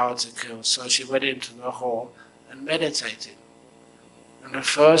had an hour to kill, so she went into the hall and meditated. And the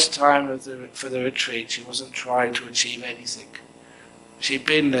first time for the retreat, she wasn't trying to achieve anything. She'd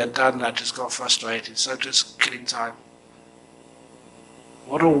been there, done that, just got frustrated, so just killing time.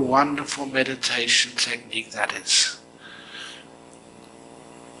 What a wonderful meditation technique that is.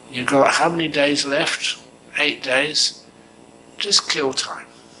 You've got how many days left? 8 days. Just kill time.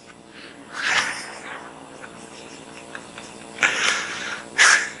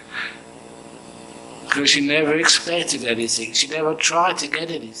 Because she never expected anything. She never tried to get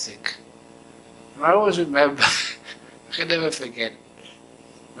anything. And I always remember, I can never forget,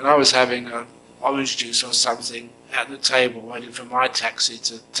 when I was having an orange juice or something at the table waiting for my taxi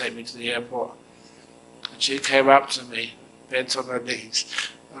to take me to the airport. And she came up to me, bent on her knees,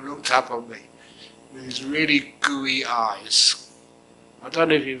 and looked up on me with these really gooey eyes. I don't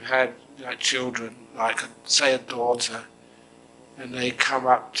know if you've had children, like say a daughter, and they come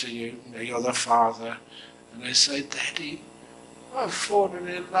up to you, you're the father, and they say, Daddy, I've fallen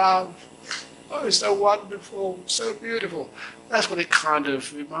in love. Oh, it's so wonderful, so beautiful. That's what it kind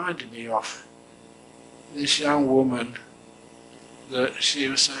of reminded me of. This young woman, that she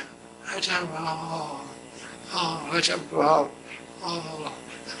was saying, Ajahn Brahm, oh, Ajahn Brahm, oh.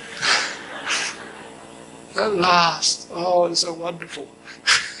 At last, oh, it's so wonderful.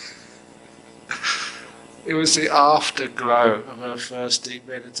 It was the afterglow of her first deep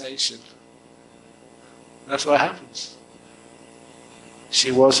meditation. That's what happens.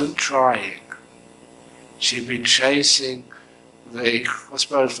 She wasn't trying. She'd been chasing I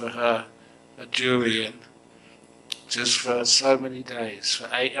suppose for her, a durian just for so many days, for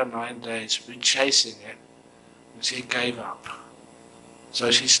 8 or 9 days, been chasing it, and she gave up.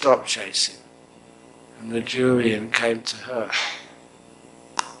 So she stopped chasing, and the durian came to her,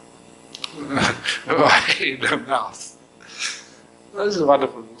 right in the mouth. That was a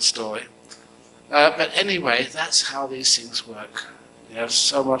wonderful little story. But anyway, that's how these things work. You have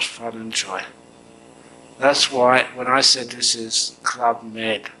so much fun and joy. That's why when I said this is Club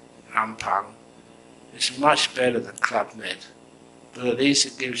Med, Ampang, it's much better than Club Med. But at least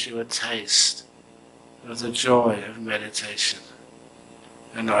it gives you a taste of the joy of meditation.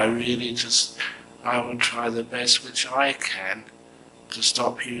 And I will try the best which I can to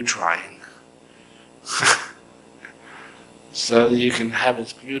stop you trying. So that you can have a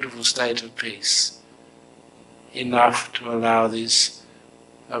beautiful state of peace, enough to allow these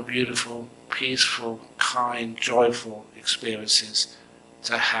beautiful, peaceful, kind, joyful experiences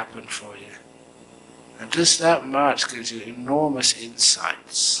to happen for you. And just that much gives you enormous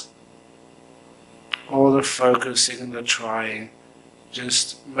insights. All the focusing and the trying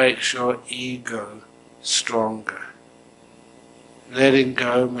just makes your ego stronger. Letting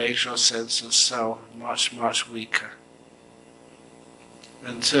go makes your sense of self much, much weaker.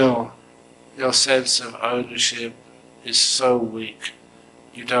 Until your sense of ownership is so weak,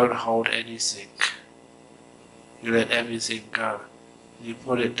 you don't hold anything. You let everything go. You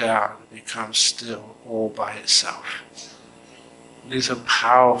put it down, it becomes still all by itself. These are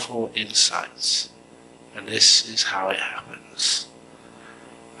powerful insights, and this is how it happens.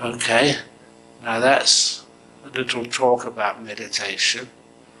 Okay, now that's a little talk about meditation,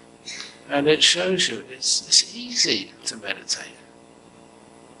 and it shows you it's easy to meditate.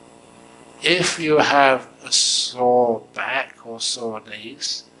 If you have a sore back or sore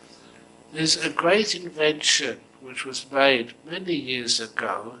knees, there's a great invention which was made many years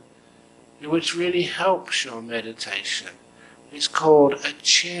ago, which really helps your meditation. It's called a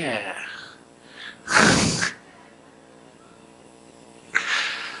chair.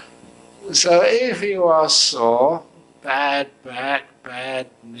 So if you are sore, bad back,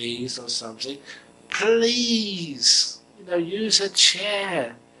 bad knees or something, please, use a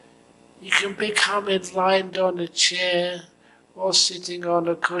chair. You can become enlightened on a chair or sitting on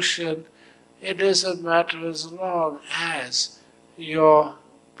a cushion. It doesn't matter as long as your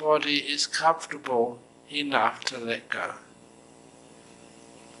body is comfortable enough to let go.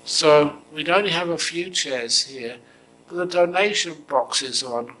 So we only have a few chairs here, but the donation boxes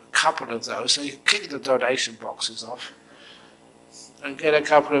are on a couple of those, so you can kick the donation boxes off and get a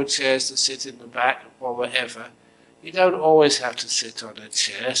couple of chairs to sit in the back or wherever. You don't always have to sit on a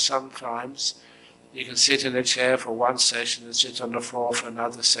chair. Sometimes you can sit in a chair for one session and sit on the floor for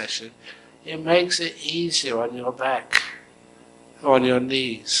another session. It makes it easier on your back, on your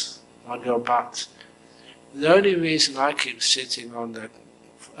knees, on your butt. The only reason I keep sitting on the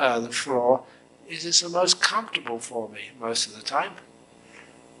floor is it's the most comfortable for me most of the time.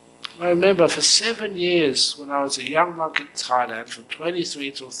 I remember for 7 years when I was a young monk in Thailand, from 23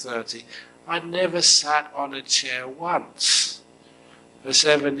 till 30, I never sat on a chair once. For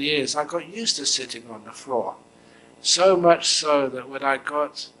 7 years, I got used to sitting on the floor. So much so that when I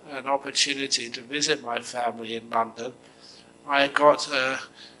got an opportunity to visit my family in London, I got a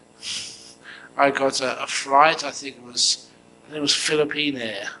flight. I think it was Philippine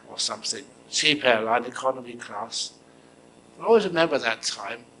Air or something, cheap airline, economy class. I always remember that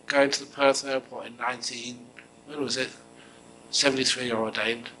time going to the Perth airport in 73 or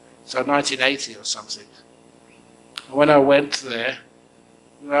ordained. So 1980 or something. When I went there,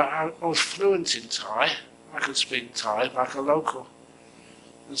 I was fluent in Thai. I could speak Thai like a local.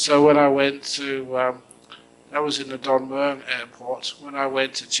 And so when I went to, that was in the Don Mueang airport, when I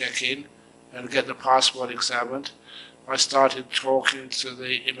went to check in and get the passport examined, I started talking to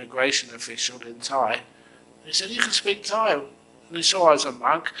the immigration official in Thai. He said, "You can speak Thai." And he saw I was a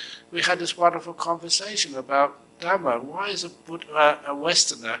monk. We had this wonderful conversation about Dhamma. Why is a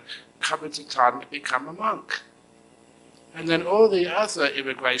Westerner coming to Thailand to become a monk? And then all the other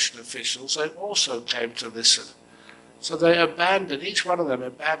immigration officials, they also came to listen. So they each one of them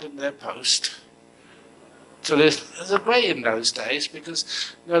abandoned their post to listen. It was great in those days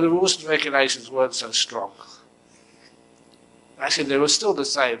because the rules and regulations weren't so strong. Actually, they were still the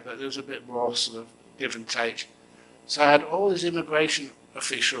same, but there was a bit more sort of give and take. So I had all these immigration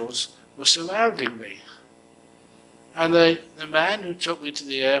officials were surrounding me. And the man who took me to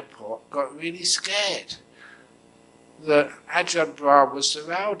the airport got really scared. The Ajahn Brahm was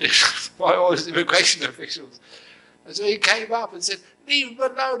surrounded by all his immigration officials. And so he came up and said, "Leave him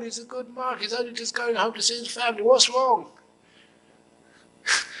alone, he's a good monk, he's only just going home to see his family, what's wrong?"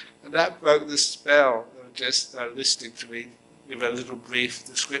 And that broke the spell just listening to me give a little brief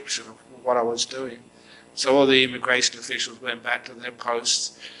description of what I was doing. So all the immigration officials went back to their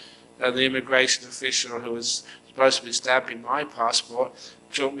posts, and the immigration official who was supposed to be stamping my passport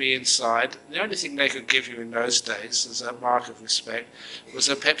took me inside. The only thing they could give you in those days as a mark of respect was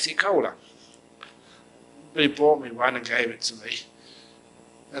a Pepsi Cola. He bought me one and gave it to me.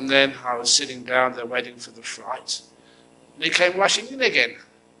 And then I was sitting down there waiting for the flight. And he came rushing in again. He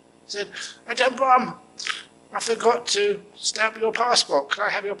said, "Ajahn Brahm, I forgot to stamp your passport. Can I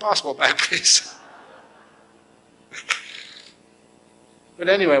have your passport back, please?" But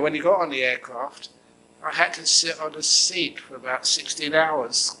anyway, when he got on the aircraft, I had to sit on a seat for about 16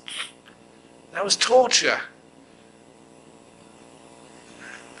 hours. That was torture.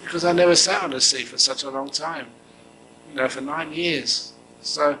 Because I never sat on a seat for such a long time. For 9 years.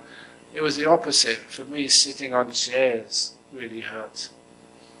 So it was the opposite. For me, sitting on chairs really hurt.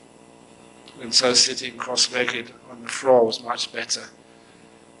 And so sitting cross-legged on the floor was much better.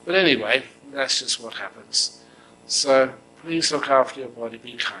 But anyway, that's just what happens. So please look after your body,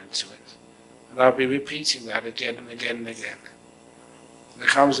 be kind to it. And I'll be repeating that again and again and again. There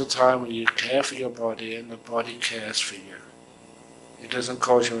comes a time when you care for your body and the body cares for you. It doesn't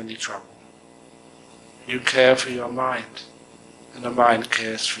cause you any trouble. You care for your mind and the mind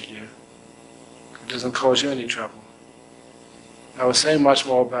cares for you. It doesn't cause you any trouble. I will say much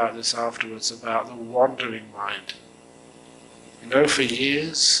more about this afterwards, about the wandering mind. For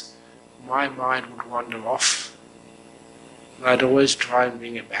years, my mind would wander off, and I'd always try and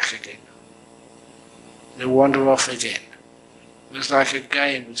bring it back again. It would wander off again. It was like a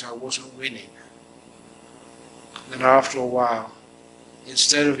game which I wasn't winning. Then after a while,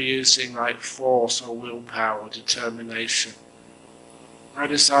 instead of using like force or willpower or determination, I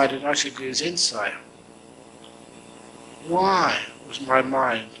decided I should use insight. Why was my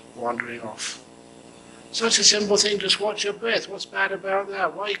mind wandering off? Such a simple thing, just watch your breath. What's bad about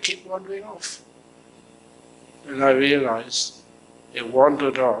that? Why you keep wandering off? And I realized it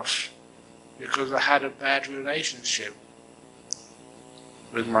wandered off because I had a bad relationship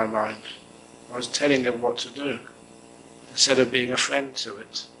with my mind. I was telling it what to do instead of being a friend to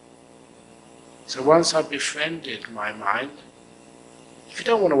it. So once I befriended my mind, if you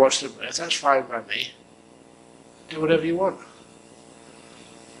don't want to watch the breath, that's fine by me. Do whatever you want.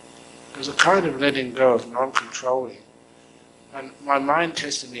 There's a kind of letting go of non-controlling. And my mind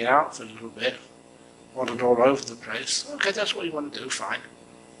tested me out for a little bit, wandered all over the place. Okay, that's what you want to do, fine.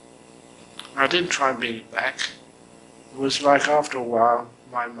 I didn't try and bring it back. It was like after a while,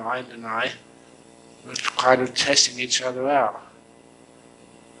 my mind and I were kind of testing each other out.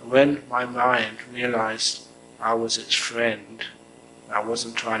 And when my mind realized I was its friend, I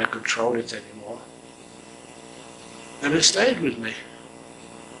wasn't trying to control it anymore, then it stayed with me.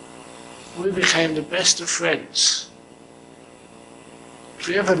 We became the best of friends. If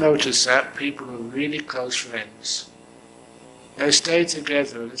you ever notice that, people who are really close friends, they stay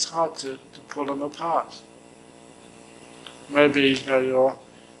together and it's hard to pull them apart. Maybe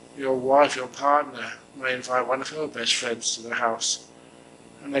your wife, your partner, may invite one of her best friends to the house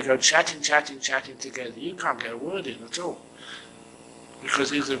and they go chatting together. You can't get a word in at all.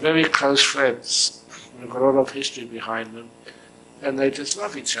 Because these are very close friends. They've got a lot of history behind them and they just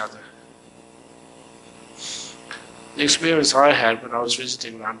love each other. The experience I had when I was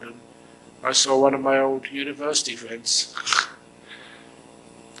visiting London, I saw one of my old university friends.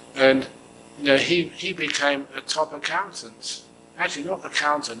 And he became a top accountant. Actually not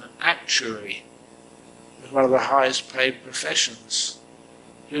accountant, an actuary. It was one of the highest paid professions.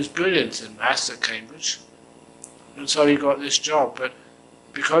 He was brilliant in maths at Cambridge. And so he got this job, but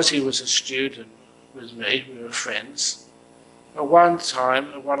because he was a student with me, we were friends. At one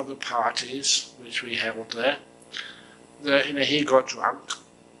time, at one of the parties which we held there, he got drunk.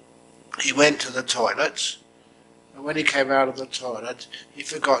 He went to the toilet, and when he came out of the toilet, he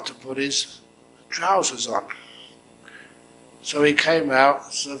forgot to put his trousers on. So he came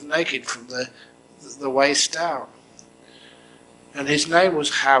out sort of naked from the waist down. And his name was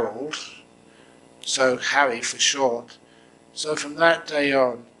Harold, so Harry for short. So from that day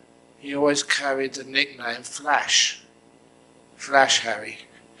on, he always carried the nickname Flash. Flash Harry.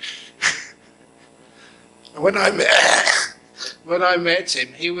 When I met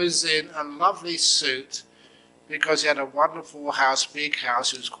him, he was in a lovely suit because he had a wonderful house, big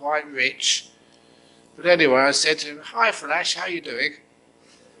house. He was quite rich. But anyway, I said to him, "Hi, Flash, how are you doing?"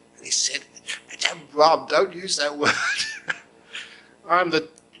 And he said, "Ajahn Brahm, don't use that word. I'm the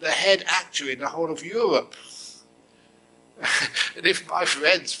head actor in the whole of Europe. And if my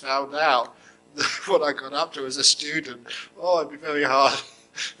friends found out what I got up to as a student, it'd be very hard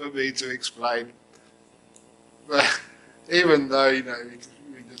for me to explain." But even though, we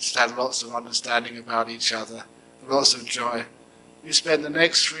just had lots of understanding about each other, lots of joy, we spent the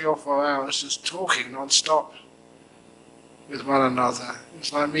next 3 or 4 hours just talking non-stop with one another. It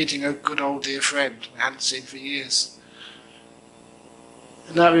was like meeting a good old dear friend we hadn't seen for years.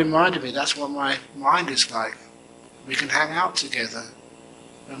 And that reminded me, that's what my mind is like. We can hang out together,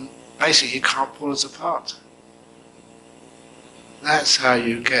 and basically you can't pull us apart. That's how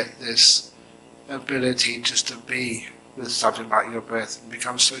you get this ability just to be with something like your breath and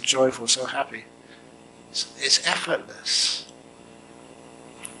become so joyful, so happy. It's effortless.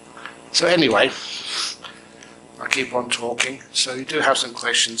 So anyway, I keep on talking. So you do have some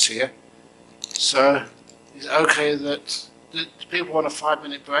questions here. So is it okay that do people want a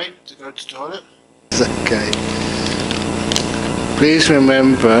 5-minute break to go to the toilet? Okay. Please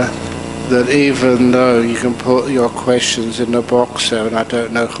remember that even though you can put your questions in the box there, and I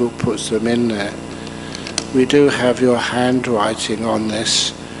don't know who puts them in there, we do have your handwriting on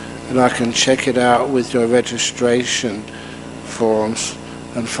this, and I can check it out with your registration forms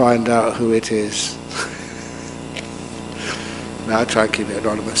and find out who it is. Now I'll try and keep it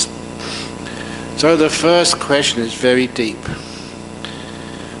anonymous. So the first question is very deep.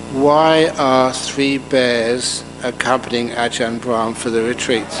 Why are 3 bears accompanying Ajahn Brahm for the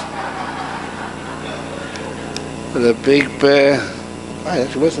retreat? The big bear,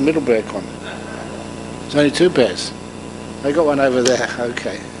 where's the middle bear gone? There's only 2 bears. I got one over there,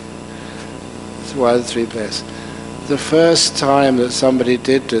 okay. That's why the 3 bears. The first time that somebody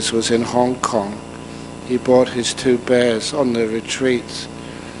did this was in Hong Kong. He brought his 2 bears on the retreat.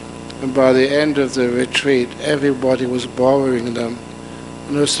 And by the end of the retreat, everybody was borrowing them.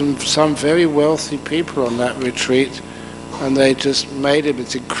 And there were some very wealthy people on that retreat, and they just made him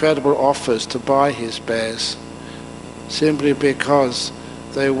these incredible offers to buy his bears, simply because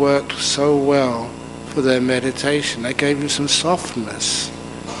they worked so well for their meditation. They gave you some softness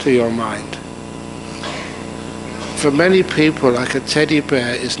to your mind. For many people, like a teddy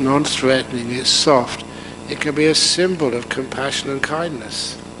bear is non-threatening, it's soft. It can be a symbol of compassion and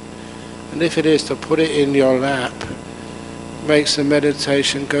kindness. And if it is, to put it in your lap makes the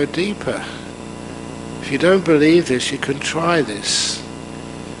meditation go deeper. If you don't believe this, you can try this.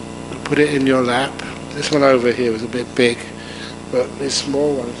 Put it in your lap. This one over here was a bit big, but this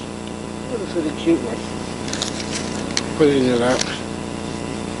small one, this really cute one. Put it in your lap.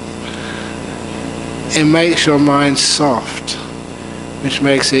 It makes your mind soft, which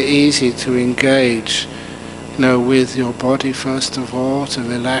makes it easy to engage, with your body first of all, to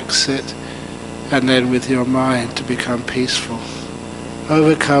relax it, and then with your mind to become peaceful.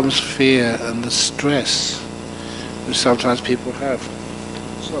 Overcomes fear and the stress which sometimes people have.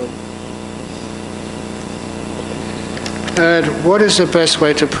 So, and what is the best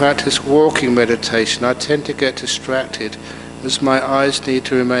way to practice walking meditation? I tend to get distracted as my eyes need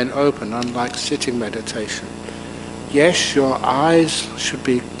to remain open, unlike sitting meditation. Yes, your eyes should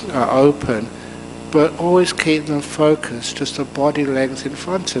be open, but always keep them focused, just a body length in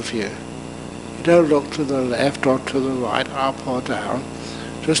front of you. You don't look to the left or to the right, up or down.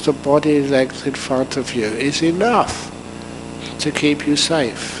 Just a body length in front of you is enough to keep you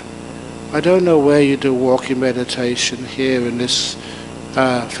safe. I don't know where you do walking meditation here in this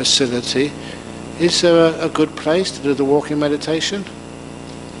facility. Is there a good place to do the walking meditation?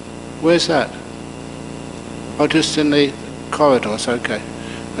 Where's that? Oh, just in the corridors, okay.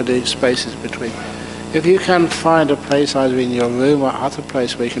 And the spaces between. If you can find a place either in your room or other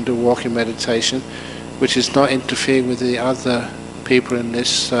place where you can do walking meditation, which is not interfering with the other people in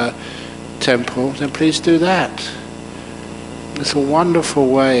this temple, then please do that. It's a wonderful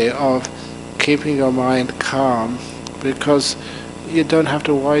way of keeping your mind calm, because you don't have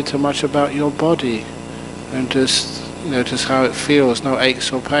to worry too much about your body and just how it feels, no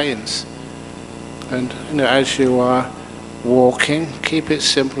aches or pains. And as you are walking, keep it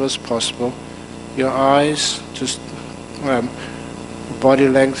simple as possible. Your eyes just body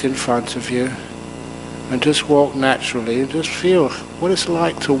length in front of you, and just walk naturally and just feel what it's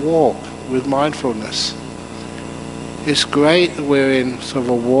like to walk with mindfulness. It's great that we're in sort of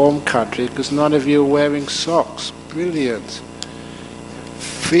a warm country because none of you are wearing socks. Brilliant.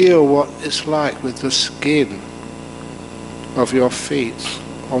 Feel what it's like with the skin of your feet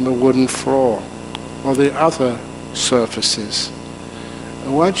on the wooden floor or the other surfaces.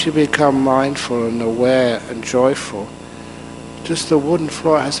 And once you become mindful and aware and joyful, just the wooden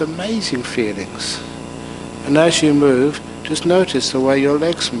floor has amazing feelings. And as you move, just notice the way your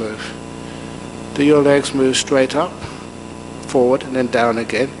legs move. Do your legs move straight up, forward, and then down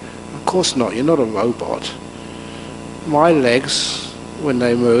again? Of course not, you're not a robot. My legs, when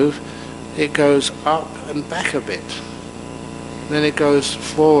they move, it goes up and back a bit. Then it goes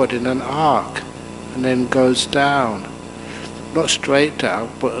forward in an arc, and then goes down. Not straight down,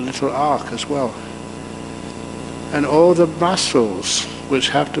 but a little arc as well. And all the muscles which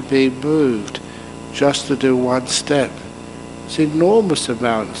have to be moved just to do one step. It's enormous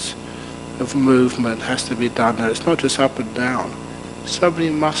amounts of movement has to be done there. It's not just up and down. So many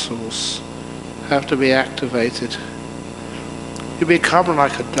muscles have to be activated. You become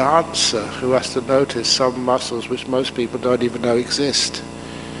like a dancer who has to notice some muscles which most people don't even know exist.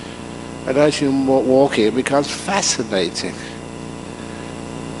 And as you walk it becomes fascinating.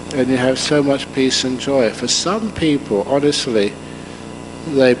 And you have so much peace and joy. For some people, honestly,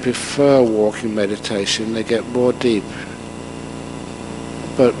 they prefer walking meditation. They get more deep.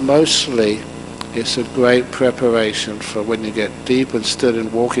 But mostly, it's a great preparation for when you get deep and still in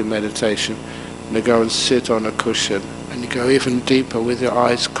walking meditation, and you go and sit on a cushion, and you go even deeper with your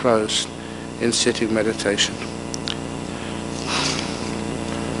eyes closed in sitting meditation.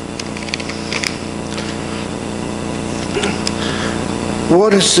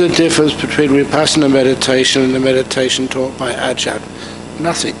 What is the difference between Vipassana meditation and the meditation taught by Ajahn?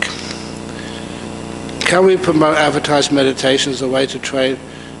 Nothing. Can we promote advertised meditation as a way to train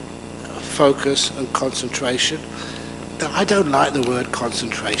focus and concentration? No, I don't like the word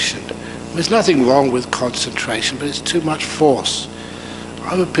concentration. There's nothing wrong with concentration, but it's too much force.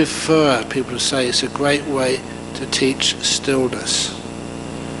 I would prefer people to say it's a great way to teach stillness,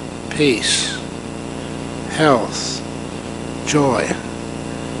 peace, health, joy,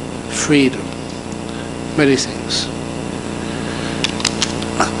 freedom, many things.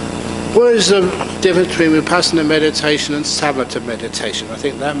 What is the difference between Vipassana meditation and Samatha meditation? I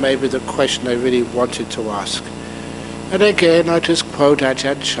think that may be the question I really wanted to ask. And again, I just quote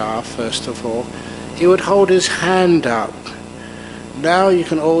Ajahn Chah first of all. He would hold his hand up. Now you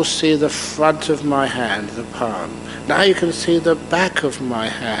can all see the front of my hand, the palm. Now you can see the back of my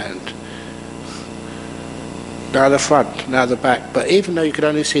hand. Now the front, now the back. But even though you can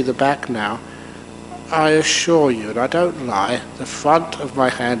only see the back now, I assure you, and I don't lie, the front of my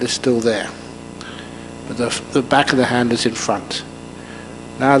hand is still there. But the back of the hand is in front.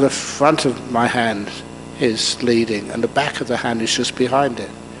 Now the front of my hand is leading, and the back of the hand is just behind it.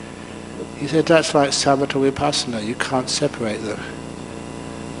 He said that's like Samatha Vipassana. You can't separate them.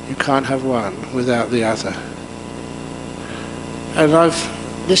 You can't have one without the other. And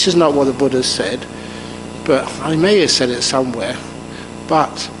this is not what the Buddha said, but I may have said it somewhere,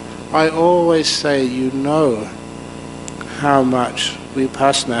 but I always say you know how much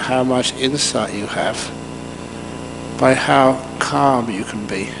Vipassana, how much insight you have by how calm you can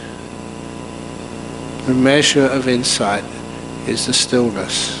be. The measure of insight is the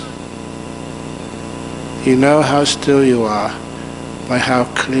stillness. You know how still you are by how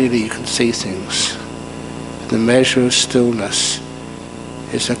clearly you can see things. The measure of stillness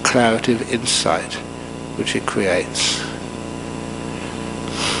is a clarity of insight which it creates.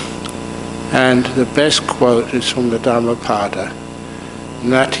 And the best quote is from the Dhammapada.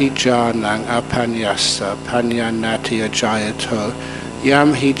 Nati janang apanyasa panyanati ajayato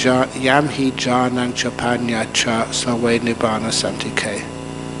yam hi janang chapanya cha sawe nibbana santike.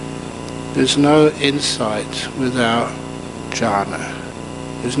 There's no insight without jhana.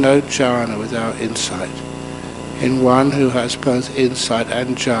 There's no jhana without insight. In one who has both insight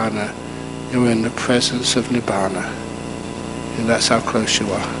and jhana, you're in the presence of nibbana. And that's how close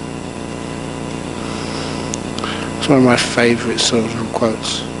you are. It's one of my favourite sort of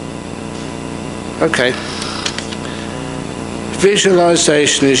quotes. Okay.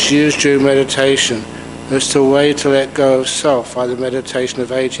 Visualization is used during meditation as the way to let go of self by the meditation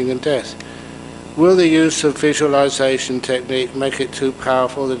of aging and death. Will the use of visualization technique make it too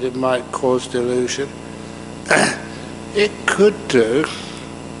powerful that it might cause delusion? It could do,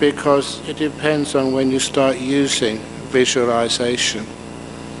 because it depends on when you start using visualization.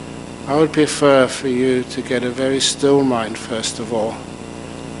 I would prefer for you to get a very still mind first of all,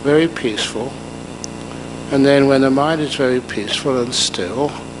 very peaceful, and then when the mind is very peaceful and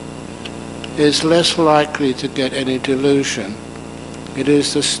still, it's less likely to get any delusion. It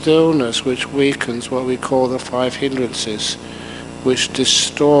is the stillness which weakens what we call the five hindrances, which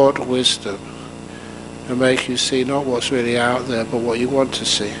distort wisdom and make you see not what's really out there but what you want to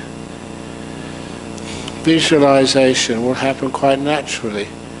see. Visualization will happen quite naturally.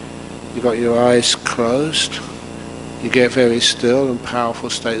 You've got your eyes closed, you get very still and powerful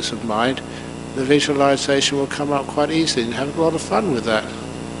states of mind. The visualization will come up quite easily and have a lot of fun with that.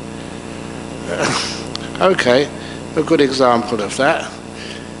 Okay, a good example of that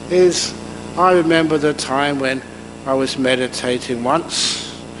is, I remember the time when I was meditating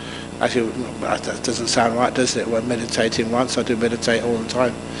once, Actually, that doesn't sound right, does it? We're meditating once. I do meditate all the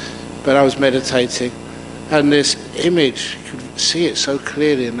time. But I was meditating, and this image, you could see it so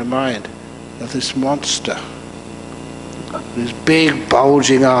clearly in the mind, of this monster. His big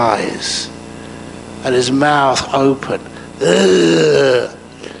bulging eyes, and his mouth open.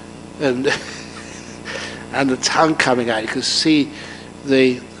 And and the tongue coming out. You could see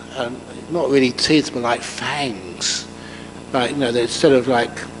the, not really teeth, but like fangs. Like, instead of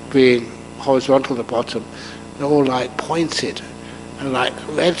like being horizontal at the bottom, they're all like pointed, and like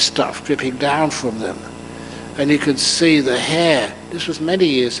red stuff dripping down from them. And you could see the hair. This was many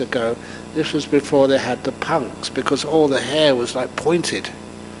years ago. This was before they had the punks, because all the hair was like pointed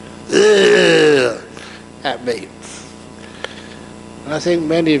at me. And I think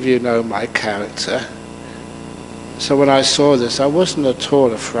many of you know my character. So when I saw this, I wasn't at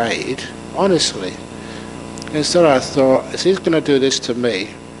all afraid, honestly. Instead I thought, if he's going to do this to me,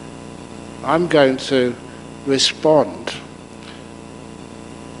 I'm going to respond.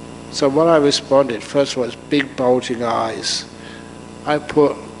 So when I responded, first of all, it's big bulging eyes. I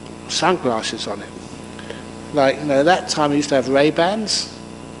put sunglasses on him. Like, that time I used to have Ray-Bans.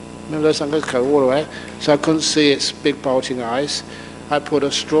 Remember those sunglasses go all the way? So I couldn't see its big bulging eyes. I put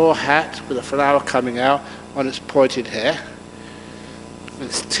a straw hat with a flower coming out on its pointed hair.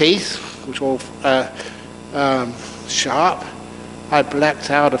 Its teeth, which were all sharp. I blacked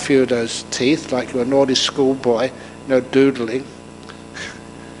out a few of those teeth, like you're a naughty schoolboy, doodling.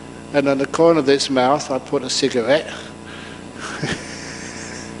 And on the corner of its mouth, I put a cigarette.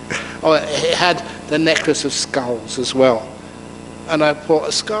 Oh, it had the necklace of skulls as well. And I put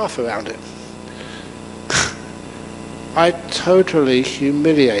a scarf around it. I totally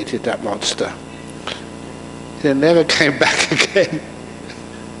humiliated that monster. It never came back again.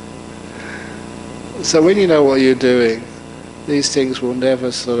 So when you know what you're doing, these things will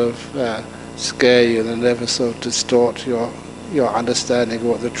never sort of scare you, they'll never sort of distort your understanding of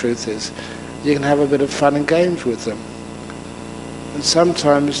what the truth is. You can have a bit of fun and games with them. And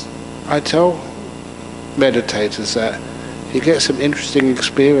sometimes I tell meditators that if you get some interesting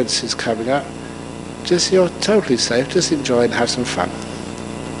experiences coming up, you're totally safe, just enjoy and have some fun.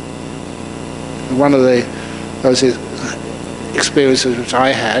 And one of those experiences which I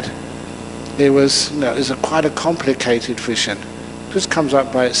had, it was quite a complicated vision. It just comes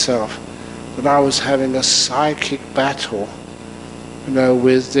up by itself. That I was having a psychic battle,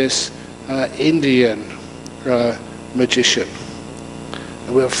 with this Indian magician.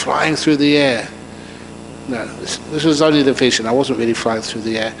 And we were flying through the air. No, this was only the vision. I wasn't really flying through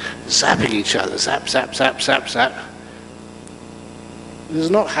the air, zapping each other, zap, zap, zap, zap, zap. It was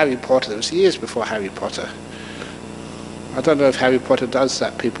not Harry Potter. It was years before Harry Potter. I don't know if Harry Potter does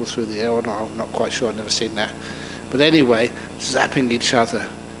zap people through the air or not. I'm not quite sure. I've never seen that. But anyway, zapping each other.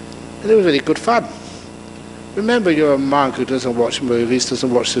 And it was really good fun. Remember, you're a monk who doesn't watch movies,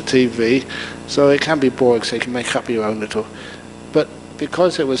 doesn't watch the TV, so it can be boring, so you can make up your own little. But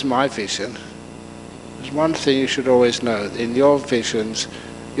because it was my vision, there's one thing you should always know. In your visions,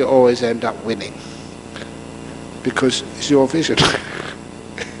 you always end up winning. Because it's your vision.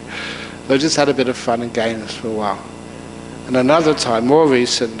 So I just had a bit of fun and games for a while. And another time, more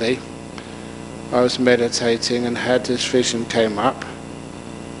recently, I was meditating and had this vision came up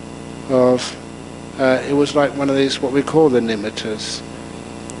of, it was like one of these, what we call the nimittas.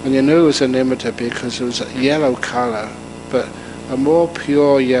 And you knew it was a nimitta because it was a yellow colour, but a more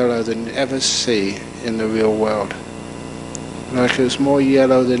pure yellow than you ever see in the real world. Like it was more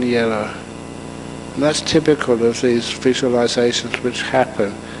yellow than yellow. And that's typical of these visualizations which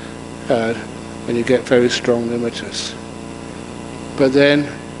happen when you get very strong nimittas. But then,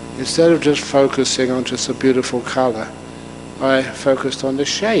 instead of just focusing on just a beautiful colour, I focused on the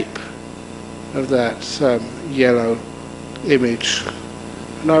shape of that yellow image.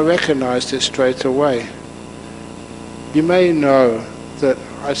 And I recognized it straight away. You may know that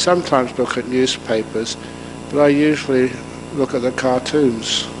I sometimes look at newspapers, but I usually look at the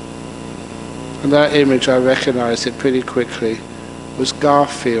cartoons. And that image, I recognized it pretty quickly, was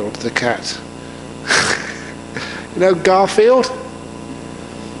Garfield the cat. You know Garfield?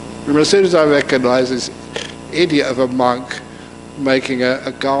 And as soon as I recognized this idiot of a monk making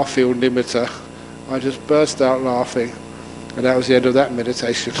a Garfield nimitta, I just burst out laughing. And that was the end of that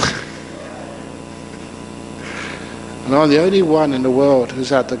meditation. And I'm the only one in the world who's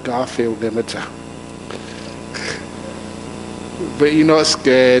had the Garfield nimitta. But you're not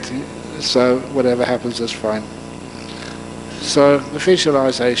scared, so whatever happens is fine. So the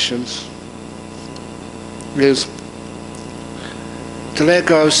visualizations is to let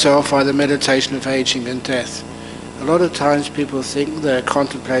go of self by the meditation of aging and death. A lot of times people think they're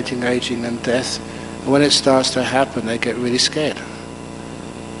contemplating aging and death, and when it starts to happen they get really scared.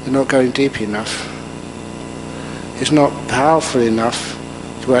 They're not going deep enough. It's not powerful enough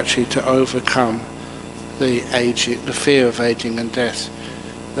to actually to overcome the fear of aging and death.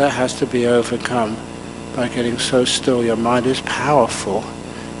 That has to be overcome by getting so still. Your mind is powerful.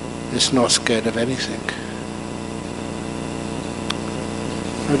 It's not scared of anything.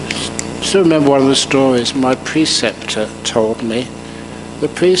 I still remember one of the stories my preceptor told me. The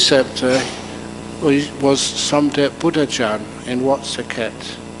preceptor was Somdet Buddhajan in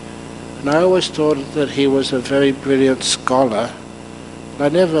Watsaket. And I always thought that he was a very brilliant scholar. I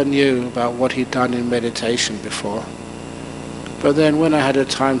never knew about what he'd done in meditation before. But then when I had a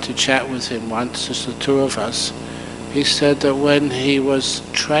time to chat with him once, just the two of us, he said that when he was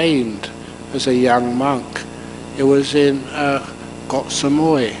trained as a young monk, it was in Koh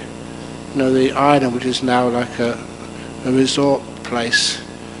Samui, the island which is now like a resort place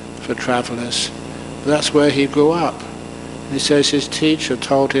for travellers. That's where he grew up. And he says his teacher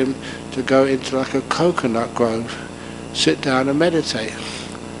told him to go into like a coconut grove, sit down and meditate.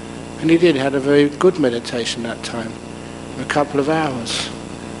 And he did, had a very good meditation that time, a couple of hours.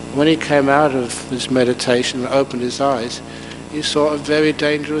 When he came out of this meditation and opened his eyes, he saw a very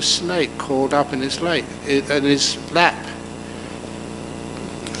dangerous snake crawled up in his lap.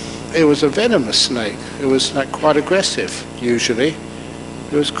 It was a venomous snake. It was like quite aggressive, usually.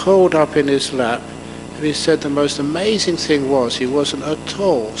 It was crawled up in his lap, and he said the most amazing thing was he wasn't at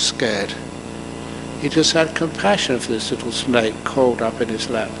all scared. He just had compassion for this little snake crawled up in his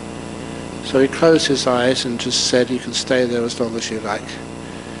lap. So he closed his eyes and just said, "You can stay there as long as you like."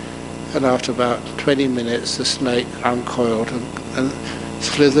 And after about 20 minutes, the snake uncoiled and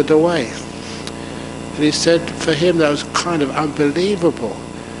slithered away. And he said for him that was kind of unbelievable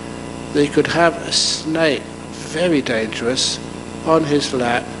that he could have a snake, very dangerous, on his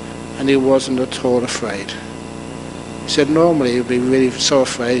lap, and he wasn't at all afraid. He said normally he'd be really so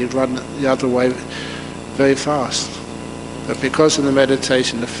afraid he'd run the other way very fast. But because of the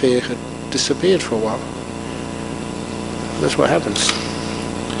meditation, the fear had disappeared for a while. That's what happens.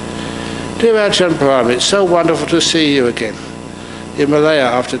 Dear Ajahn Brahm, it's so wonderful to see you again in Malaya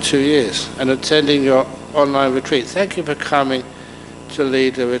after 2 years and attending your online retreat. Thank you for coming to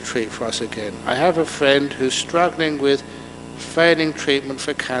lead the retreat for us again. I have a friend who's struggling with failing treatment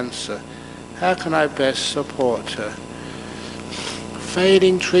for cancer. How can I best support her?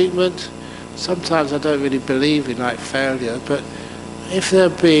 Failing treatment? Sometimes I don't really believe in like failure, but if they're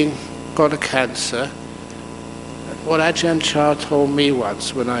got a cancer, what Ajahn Chah told me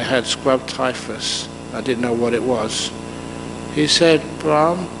once when I had scrub typhus, I didn't know what it was. He said,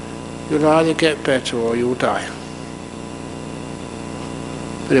 "Brahm, you'll either get better or you'll die.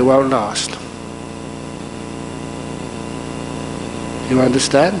 But it won't last." You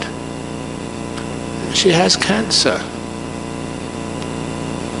understand? She has cancer.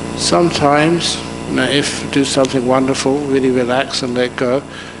 Sometimes, if you do something wonderful, really relax and let go,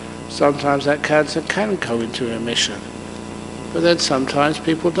 sometimes that cancer can go into remission. But then sometimes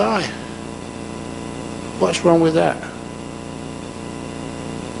people die. What's wrong with that?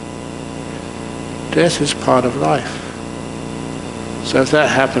 Death is part of life. So if that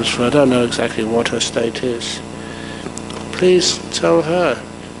happens for her, I don't know exactly what her state is, please tell her,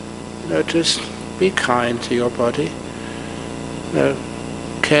 just be kind to your body,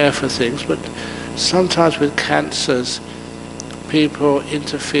 care for things. But sometimes with cancers, people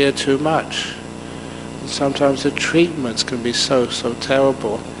interfere too much. And sometimes the treatments can be so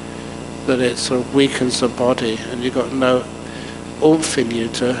terrible that it sort of weakens the body, and you've got no oomph in you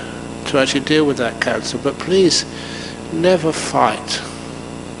to actually deal with that cancer. But please, never fight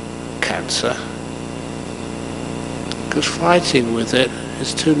cancer, because fighting with it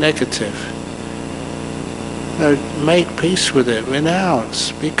is too negative. Make peace with it,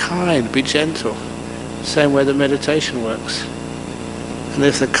 renounce, be kind, be gentle. Same way the meditation works. And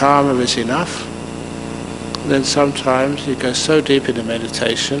if the karma is enough, then sometimes you go so deep into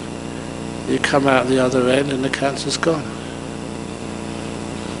meditation, you come out the other end and the cancer's gone.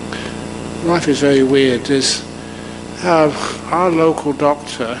 Life is very weird. There's our local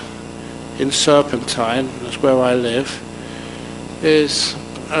doctor in Serpentine, that's where I live, is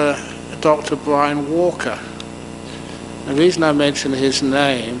Dr. Brian Walker. The reason I mention his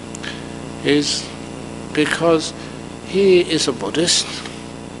name is because he is a Buddhist,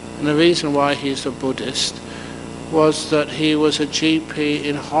 and the reason why he's a Buddhist was that he was a GP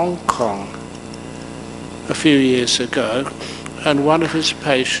in Hong Kong a few years ago, and one of his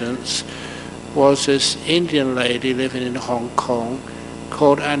patients was this Indian lady living in Hong Kong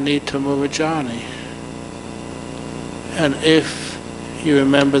called Anita Murajani. And if you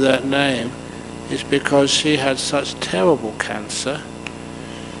remember that name, it's because she had such terrible cancer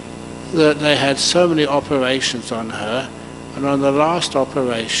that they had so many operations on her, and on the last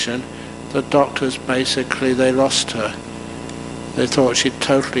operation the doctors basically, they lost her. They thought she'd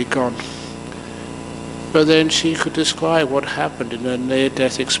totally gone. But then she could describe what happened in her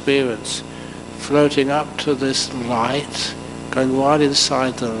near-death experience, floating up to this light, going right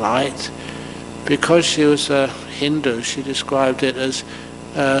inside the light. Because she was a Hindu, she described it as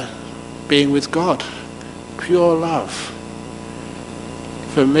being with God, pure love.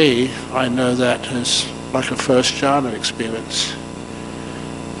 For me, I know that as like a first jhana experience.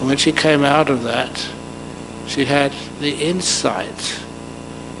 And when she came out of that, she had the insight.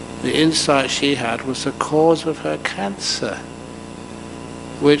 The insight she had was the cause of her cancer,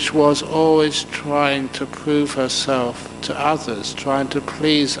 which was always trying to prove herself to others, trying to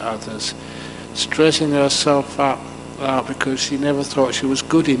please others, stressing herself out because she never thought she was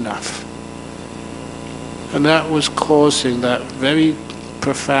good enough. And that was causing that very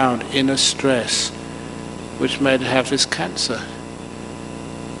profound inner stress which made her have this cancer.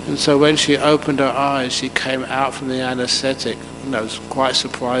 And so when she opened her eyes, she came out from the anesthetic, and I was quite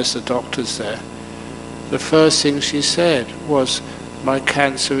surprised the doctors there. The first thing she said was, "My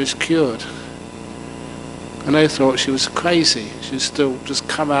cancer is cured." And they thought she was crazy. She'd still just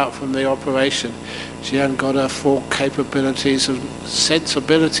come out from the operation. She hadn't got her full capabilities of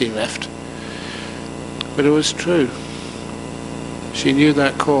sensibility left. But it was true. She knew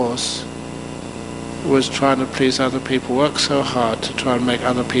that cause was trying to please other people, work so hard to try and make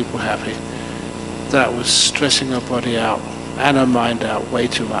other people happy. That was stressing her body out and her mind out way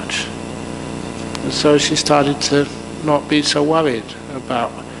too much. And so she started to not be so worried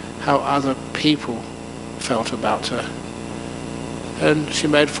about how other people felt about her. And she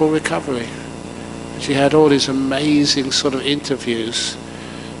made full recovery. She had all these amazing sort of interviews,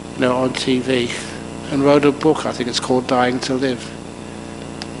 on TV, and wrote a book, I think it's called Dying to Live.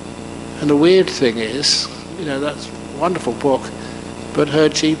 And the weird thing is, that's a wonderful book, but her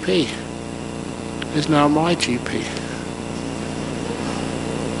GP is now my GP.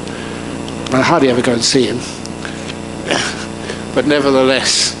 I hardly ever go and see him. But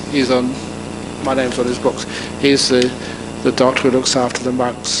nevertheless, my name's on his books. He's the doctor who looks after the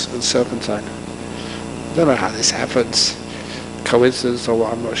monks in Serpentine. I don't know how this happens. Coincidence or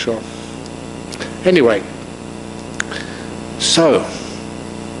what, I'm not sure. Anyway, so,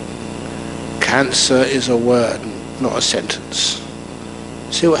 cancer is a word, not a sentence.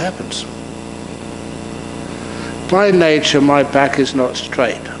 See what happens. By nature, my back is not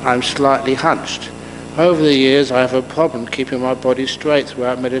straight. I'm slightly hunched. Over the years, I have a problem keeping my body straight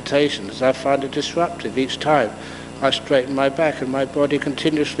throughout meditation, as I find it disruptive each time I straighten my back and my body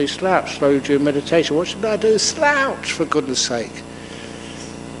continuously slouch slowly during meditation. What should I do? Slouch, for goodness sake.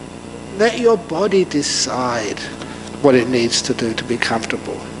 Let your body decide what it needs to do to be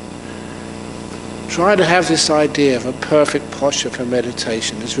comfortable. Try to have this idea of a perfect posture for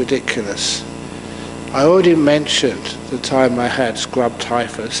meditation is ridiculous. I already mentioned the time I had scrub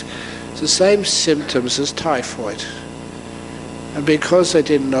typhus. It's the same symptoms as typhoid. And because they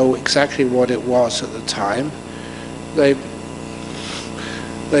didn't know exactly what it was at the time, they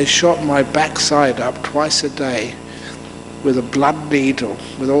shot my backside up twice a day with a blood needle,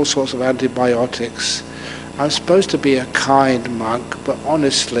 with all sorts of antibiotics. I'm supposed to be a kind monk, but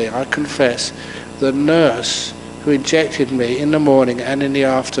honestly, I confess, the nurse who injected me in the morning and in the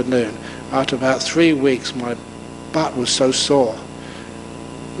afternoon, after about 3 weeks, my butt was so sore.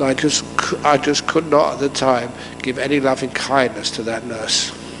 I just could not at the time give any loving kindness to that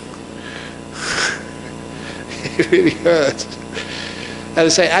nurse. It really hurt. And they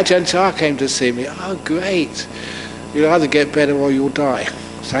say, Ajahn came to see me. Oh, great. You'll either get better or you'll die.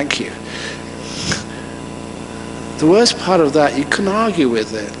 Thank you. The worst part of that, you couldn't argue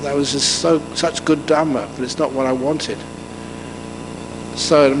with it. That was just such good Dhamma, but it's not what I wanted.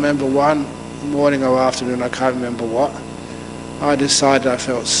 So I remember one morning or afternoon, I can't remember what, I decided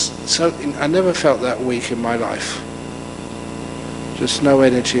I never felt that weak in my life. Just no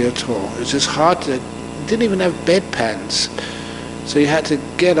energy at all. It was just hard to, didn't even have bedpans. So you had to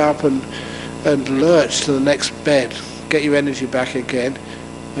get up and lurch to the next bed, get your energy back again,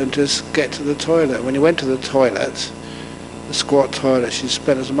 and just get to the toilet. When you went to the toilet, the squat toilet, you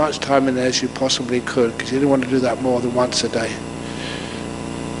spent as much time in there as you possibly could, because you didn't want to do that more than once a day.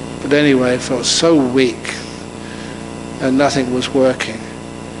 But anyway, I felt so weak, and nothing was working.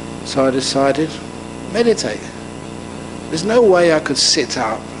 So I decided, meditate. There's no way I could sit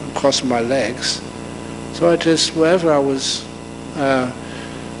up and cross my legs. So I just, wherever I was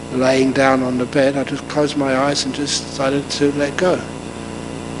laying down on the bed, I just closed my eyes and just started to let go.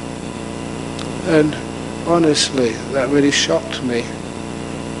 And honestly, that really shocked me.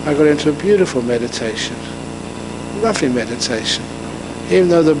 I got into a beautiful meditation, lovely meditation. Even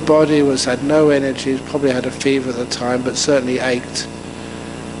though the body had no energy, probably had a fever at the time, but certainly ached.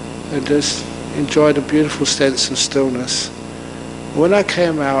 And just enjoyed a beautiful sense of stillness. When I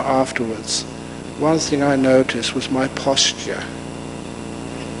came out afterwards, one thing I noticed was my posture.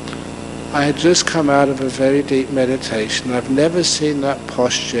 I had just come out of a very deep meditation. I've never seen that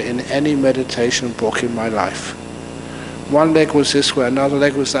posture in any meditation book in my life. One leg was this way, another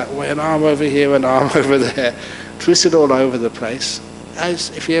leg was that way, an arm over here, an arm over there, twisted all over the place. As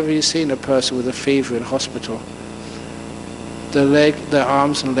if you've seen a person with a fever in hospital, the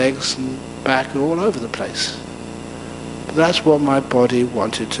arms and legs and back are all over the place. But that's what my body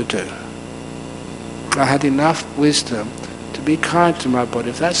wanted to do. I had enough wisdom to be kind to my body.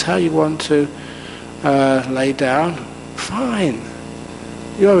 If that's how you want to lay down, fine.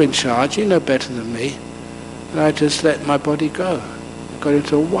 You're in charge, you know better than me. And I just let my body go. I got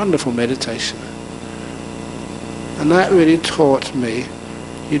into a wonderful meditation. And that really taught me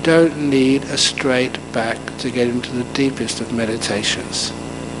you don't need a straight back to get into the deepest of meditations.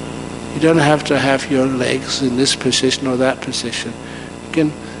 You don't have to have your legs in this position or that position. You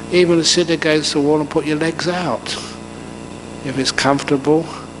can even sit against the wall and put your legs out. If it's comfortable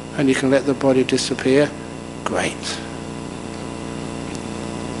and you can let the body disappear, great.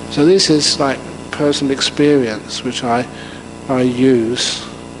 So this is like personal experience which I use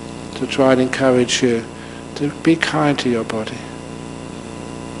to try and encourage you to be kind to your body.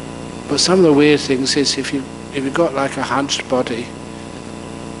 But some of the weird things is if you've got like a hunched body,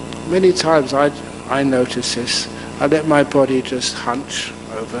 many times I notice this. I let my body just hunch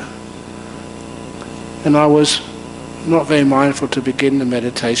over. And I was not very mindful to begin the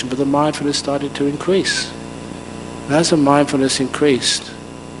meditation, but the mindfulness started to increase. And as the mindfulness increased,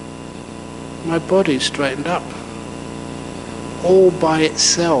 my body straightened up all by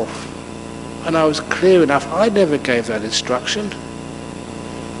itself. And I was clear enough, I never gave that instruction.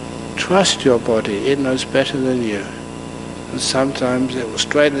 Trust your body, it knows better than you. And sometimes it will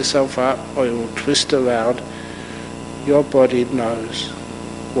straighten itself up or it will twist around. Your body knows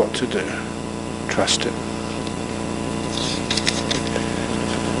what to do. Trust it.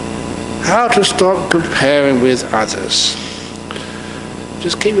 How to stop comparing with others.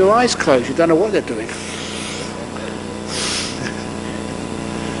 Just keep your eyes closed, you don't know what they're doing.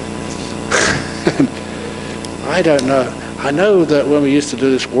 I don't know. I know that when we used to do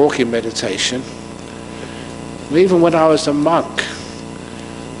this walking meditation, even when I was a monk,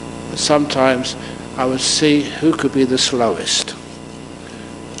 sometimes I would see who could be the slowest.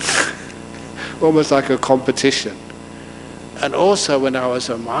 Almost like a competition. And also when I was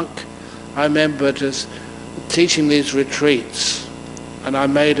a monk, I remember just teaching these retreats, and I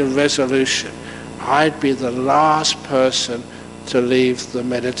made a resolution. I'd be the last person to leave the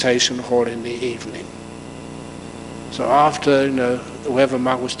meditation hall in the evening. So after, whoever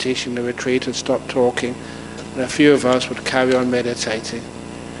monk was teaching the retreat had stopped talking, and a few of us would carry on meditating.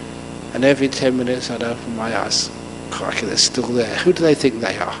 And every 10 minutes I'd open my eyes. Crikey, they're still there. Who do they think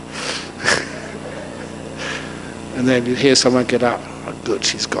they are? And then you'd hear someone get up. Oh, good,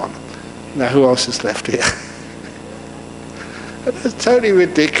 she's gone. Now who else is left here? And it's totally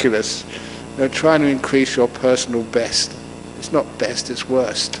ridiculous. Trying to increase your personal best. It's not best, it's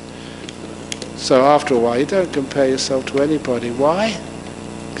worst. So after a while, you don't compare yourself to anybody. Why?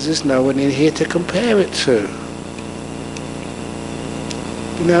 Because there's no one in here to compare it to.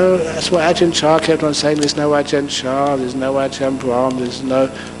 That's what Ajahn Chah kept on saying. There's no Ajahn Chah, there's no Ajahn Brahm, there's no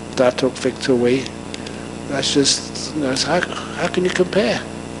Datuk Victor Wee. That's just, how can you compare?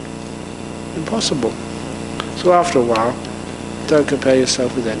 Impossible. So after a while, don't compare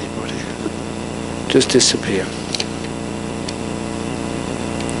yourself with anybody. Just disappear.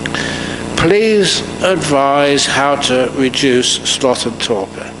 Please advise how to reduce sloth and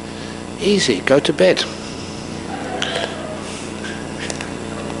torpor. Easy, go to bed.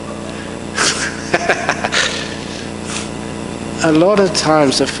 A lot of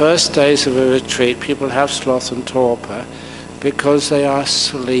times, the first days of a retreat, people have sloth and torpor because they are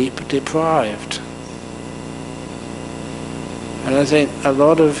sleep deprived. And I think a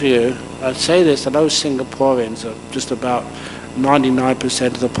lot of you, I'd say this, I know Singaporeans are just about 99%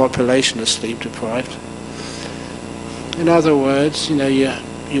 of the population are sleep deprived. In other words,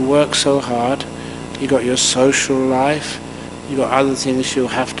 you work so hard, you got your social life, you got other things you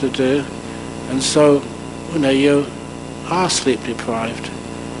have to do, and so you are sleep deprived.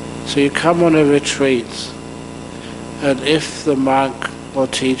 So you come on a retreat, and if the monk or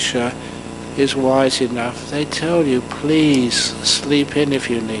teacher is wise enough, they tell you, please sleep in if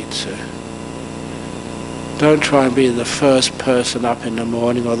you need to. Don't try and be the first person up in the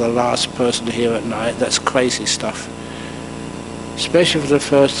morning or the last person here at night. That's crazy stuff. Especially for the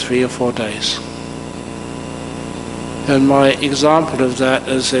first 3 or 4 days. And my example of that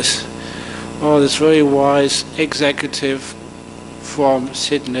is this very wise executive from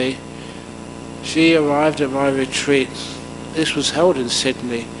Sydney. She arrived at my retreat. This was held in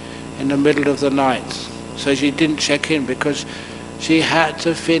Sydney in the middle of the night. So she didn't check in because she had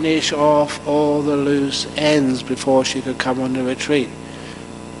to finish off all the loose ends before she could come on the retreat.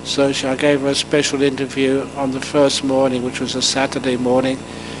 So I gave her a special interview on the first morning, which was a Saturday morning,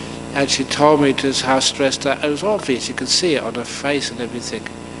 and she told me just how stressed out. It was obvious, you could see it on her face and everything.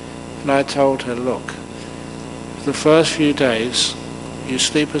 And I told her, look, the first few days, you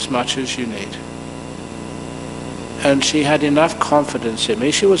sleep as much as you need. And she had enough confidence in me.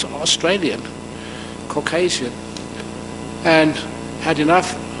 She was Australian, Caucasian, and had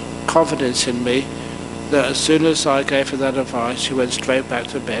enough confidence in me that as soon as I gave her that advice, she went straight back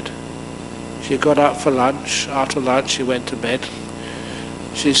to bed. She got up for lunch. After lunch, she went to bed.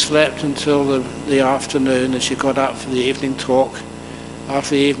 She slept until the afternoon, and she got up for the evening talk.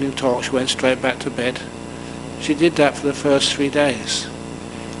 After the evening talk, she went straight back to bed. She did that for the first 3 days.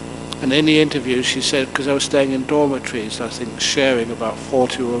 And in the interview, she said, because I was staying in dormitories, I think sharing about 4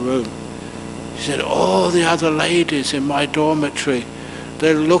 to a room, she said, all the other ladies in my dormitory,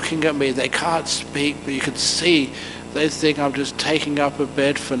 they're looking at me, they can't speak, but you can see they think I'm just taking up a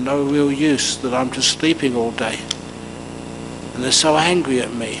bed for no real use, that I'm just sleeping all day. And they're so angry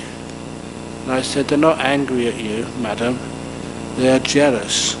at me. And I said, they're not angry at you, madam, they're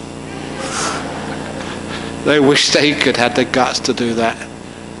jealous. They wish they could have the guts to do that.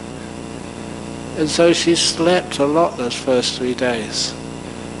 And so she slept a lot those first 3 days.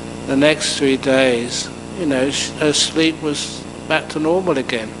 The next 3 days, her sleep was back to normal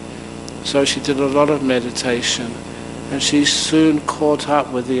again. So she did a lot of meditation, and she soon caught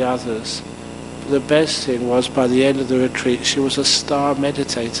up with the others. But the best thing was, by the end of the retreat, she was a star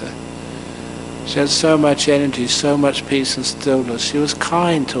meditator. She had so much energy, so much peace and stillness. She was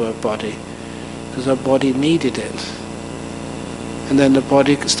kind to her body, because her body needed it. And then the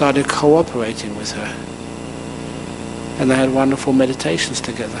body started cooperating with her. And they had wonderful meditations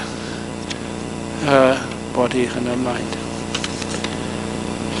together. Her body and her mind.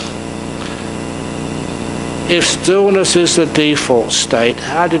 If stillness is the default state,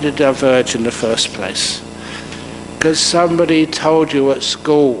 how did it diverge in the first place? Because somebody told you at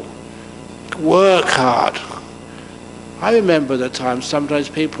school, work hard. I remember the time sometimes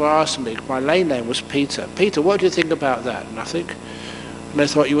people asked me, my lay name was Peter, Peter, what do you think about that? Nothing. And they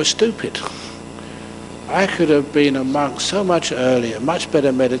thought you were stupid. I could have been a monk so much earlier, much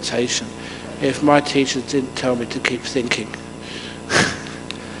better meditation, if my teachers didn't tell me to keep thinking.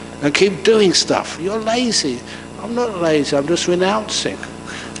 And keep doing stuff. You're lazy. I'm not lazy, I'm just renouncing.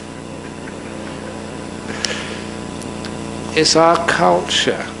 It's our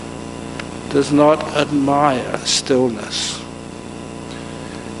culture does not admire stillness.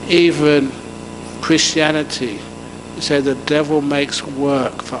 Even Christianity, they say the devil makes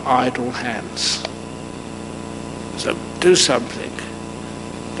work for idle hands. So do something.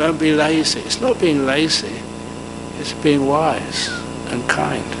 Don't be lazy. It's not being lazy, it's being wise and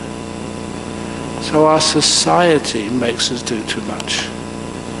kind. So our society makes us do too much.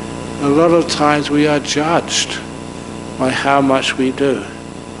 A lot of times we are judged by how much we do.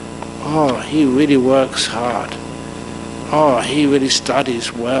 Oh, he really works hard. Oh, he really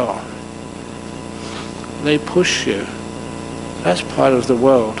studies well. They push you. That's part of the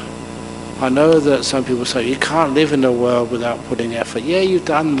world. I know that some people say, you can't live in the world without putting effort. Yeah, you've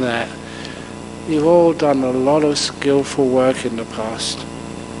done that. You've all done a lot of skillful work in the past.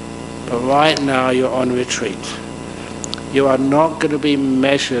 But right now you're on retreat. You are not going to be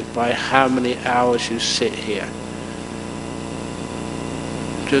measured by how many hours you sit here.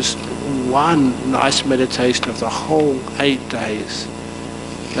 Just one nice meditation of the whole 8 days.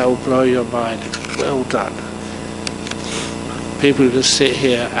 That will blow your mind. Well done. People who just sit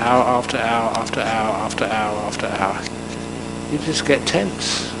here hour after hour after hour after hour after hour. You just get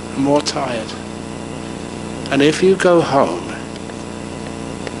tense and more tired. And if you go home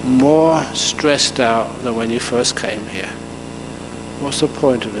more stressed out than when you first came here, what's the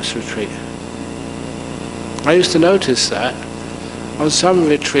point of this retreat? I used to notice that. On some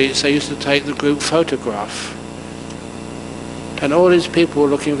retreats, I used to take the group photograph. And all these people were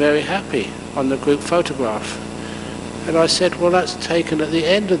looking very happy on the group photograph. And I said, well, that's taken at the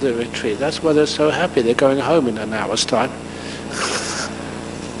end of the retreat. That's why they're so happy. They're going home in an hour's time.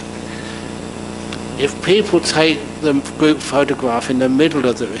 If people take the group photograph in the middle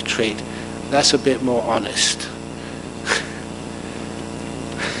of the retreat, that's a bit more honest.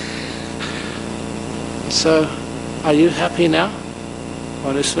 So, are you happy now?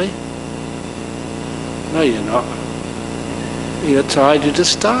 Honestly? No, you're not. You're tired, you're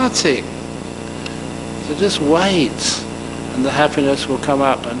just starting. So just wait, and the happiness will come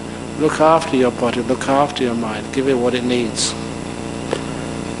up, and look after your body, look after your mind, give it what it needs.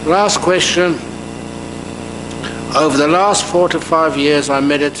 Last question. Over the last 4 to 5 years I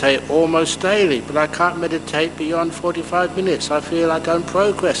meditate almost daily, but I can't meditate beyond 45 minutes. I feel I don't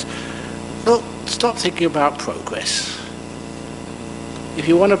progress. Look, stop thinking about progress. If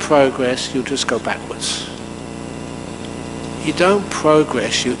you want to progress, you just go backwards. You don't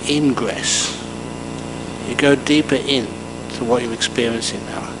progress, you ingress. You go deeper in to what you're experiencing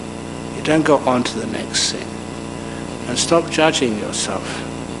now. You don't go on to the next thing. And stop judging yourself.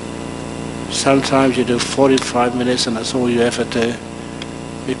 Sometimes you do 45 minutes and that's all you ever do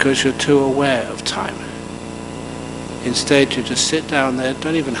because you're too aware of time. Instead, you just sit down there,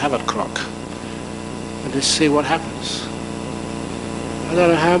 don't even have a clock, and just see what happens. I don't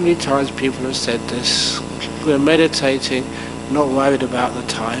know how many times people have said this. We're meditating, not worried about the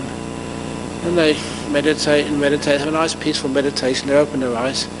time. And they meditate and meditate, have a nice peaceful meditation, they open their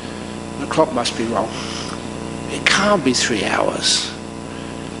eyes, and the clock must be wrong. It can't be 3 hours.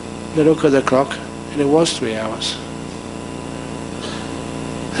 They look at the clock, and it was 3 hours.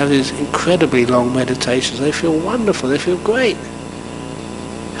 Have these incredibly long meditations. They feel wonderful, they feel great.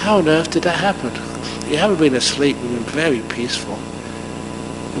 How on earth did that happen? You haven't been asleep, you've been very peaceful.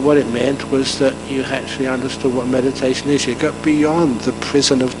 And what it meant was that you actually understood what meditation is. You got beyond the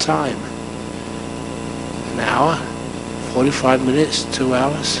prison of time. An hour, 45 minutes, 2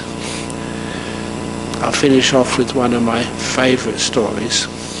 hours. I'll finish off with one of my favourite stories.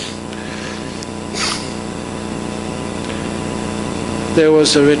 There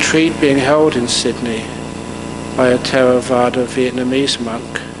was a retreat being held in Sydney by a Theravada Vietnamese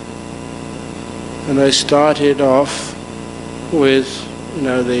monk, and they started off with,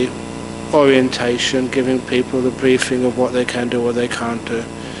 the orientation, giving people the briefing of what they can do, what they can't do,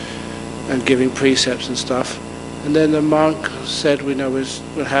 and giving precepts and stuff. And then the monk said,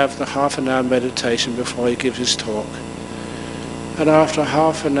 we'll have the half an hour meditation before he gives his talk. And after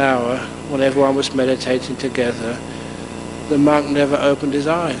half an hour, when everyone was meditating together, the monk never opened his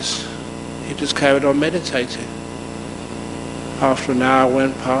eyes. He just carried on meditating. After an hour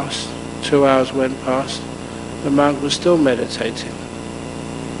went past, 2 hours went past, the monk was still meditating.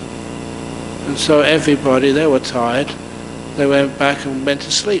 And so everybody, they were tired, they went back and went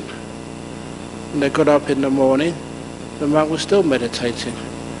to sleep. When they got up in the morning, the monk was still meditating.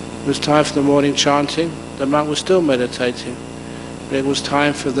 It was time for the morning chanting, the monk was still meditating. When it was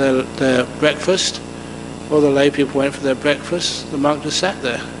time for their breakfast, all the lay people went for their breakfast, the monk just sat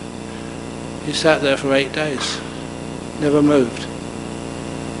there. He sat there for 8 days, never moved,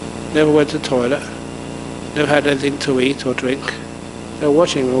 never went to the toilet, never had anything to eat or drink. They were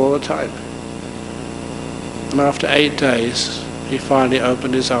watching him all the time. And after 8 days, he finally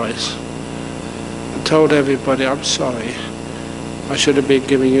opened his eyes and told everybody, I'm sorry, I should have been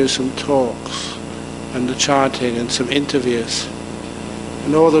giving you some talks and the chanting and some interviews.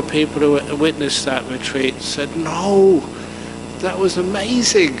 And all the people who witnessed that retreat said, no, that was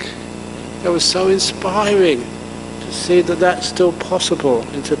amazing. That was so inspiring to see that that's still possible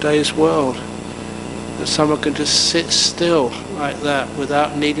in today's world. That someone can just sit still like that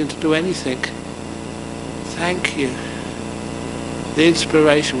without needing to do anything. Thank you. The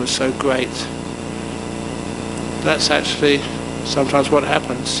inspiration was so great. That's actually sometimes what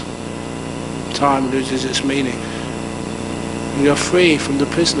happens. Time loses its meaning. You're free from the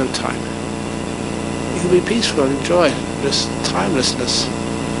prison of time. You can be peaceful and enjoy this timelessness.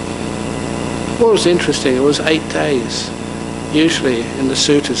 What was interesting, it was 8 days. Usually in the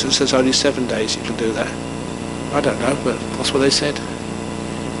sutras it says only 7 days you can do that. I don't know, but that's what they said.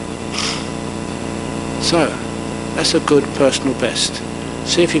 So, that's a good personal best.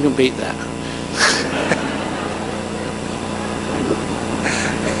 See if you can beat that.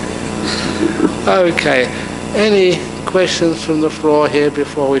 Okay, any questions from the floor here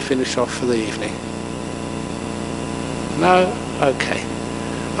before we finish off for the evening? No? Okay.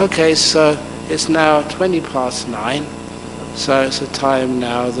 Okay, so it's now 9:20, so it's a time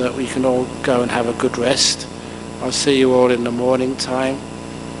now that we can all go and have a good rest. I'll see you all in the morning time.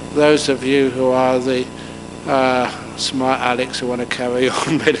 Those of you who are the smart Alex who want to carry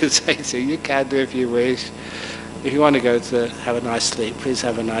on meditating, you can do if you wish. If you want to go to have a nice sleep, please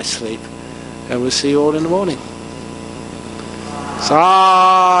have a nice sleep. And we'll see you all in the morning.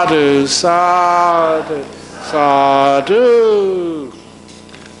 Sadhu, sadhu, sadhu.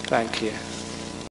 Thank you.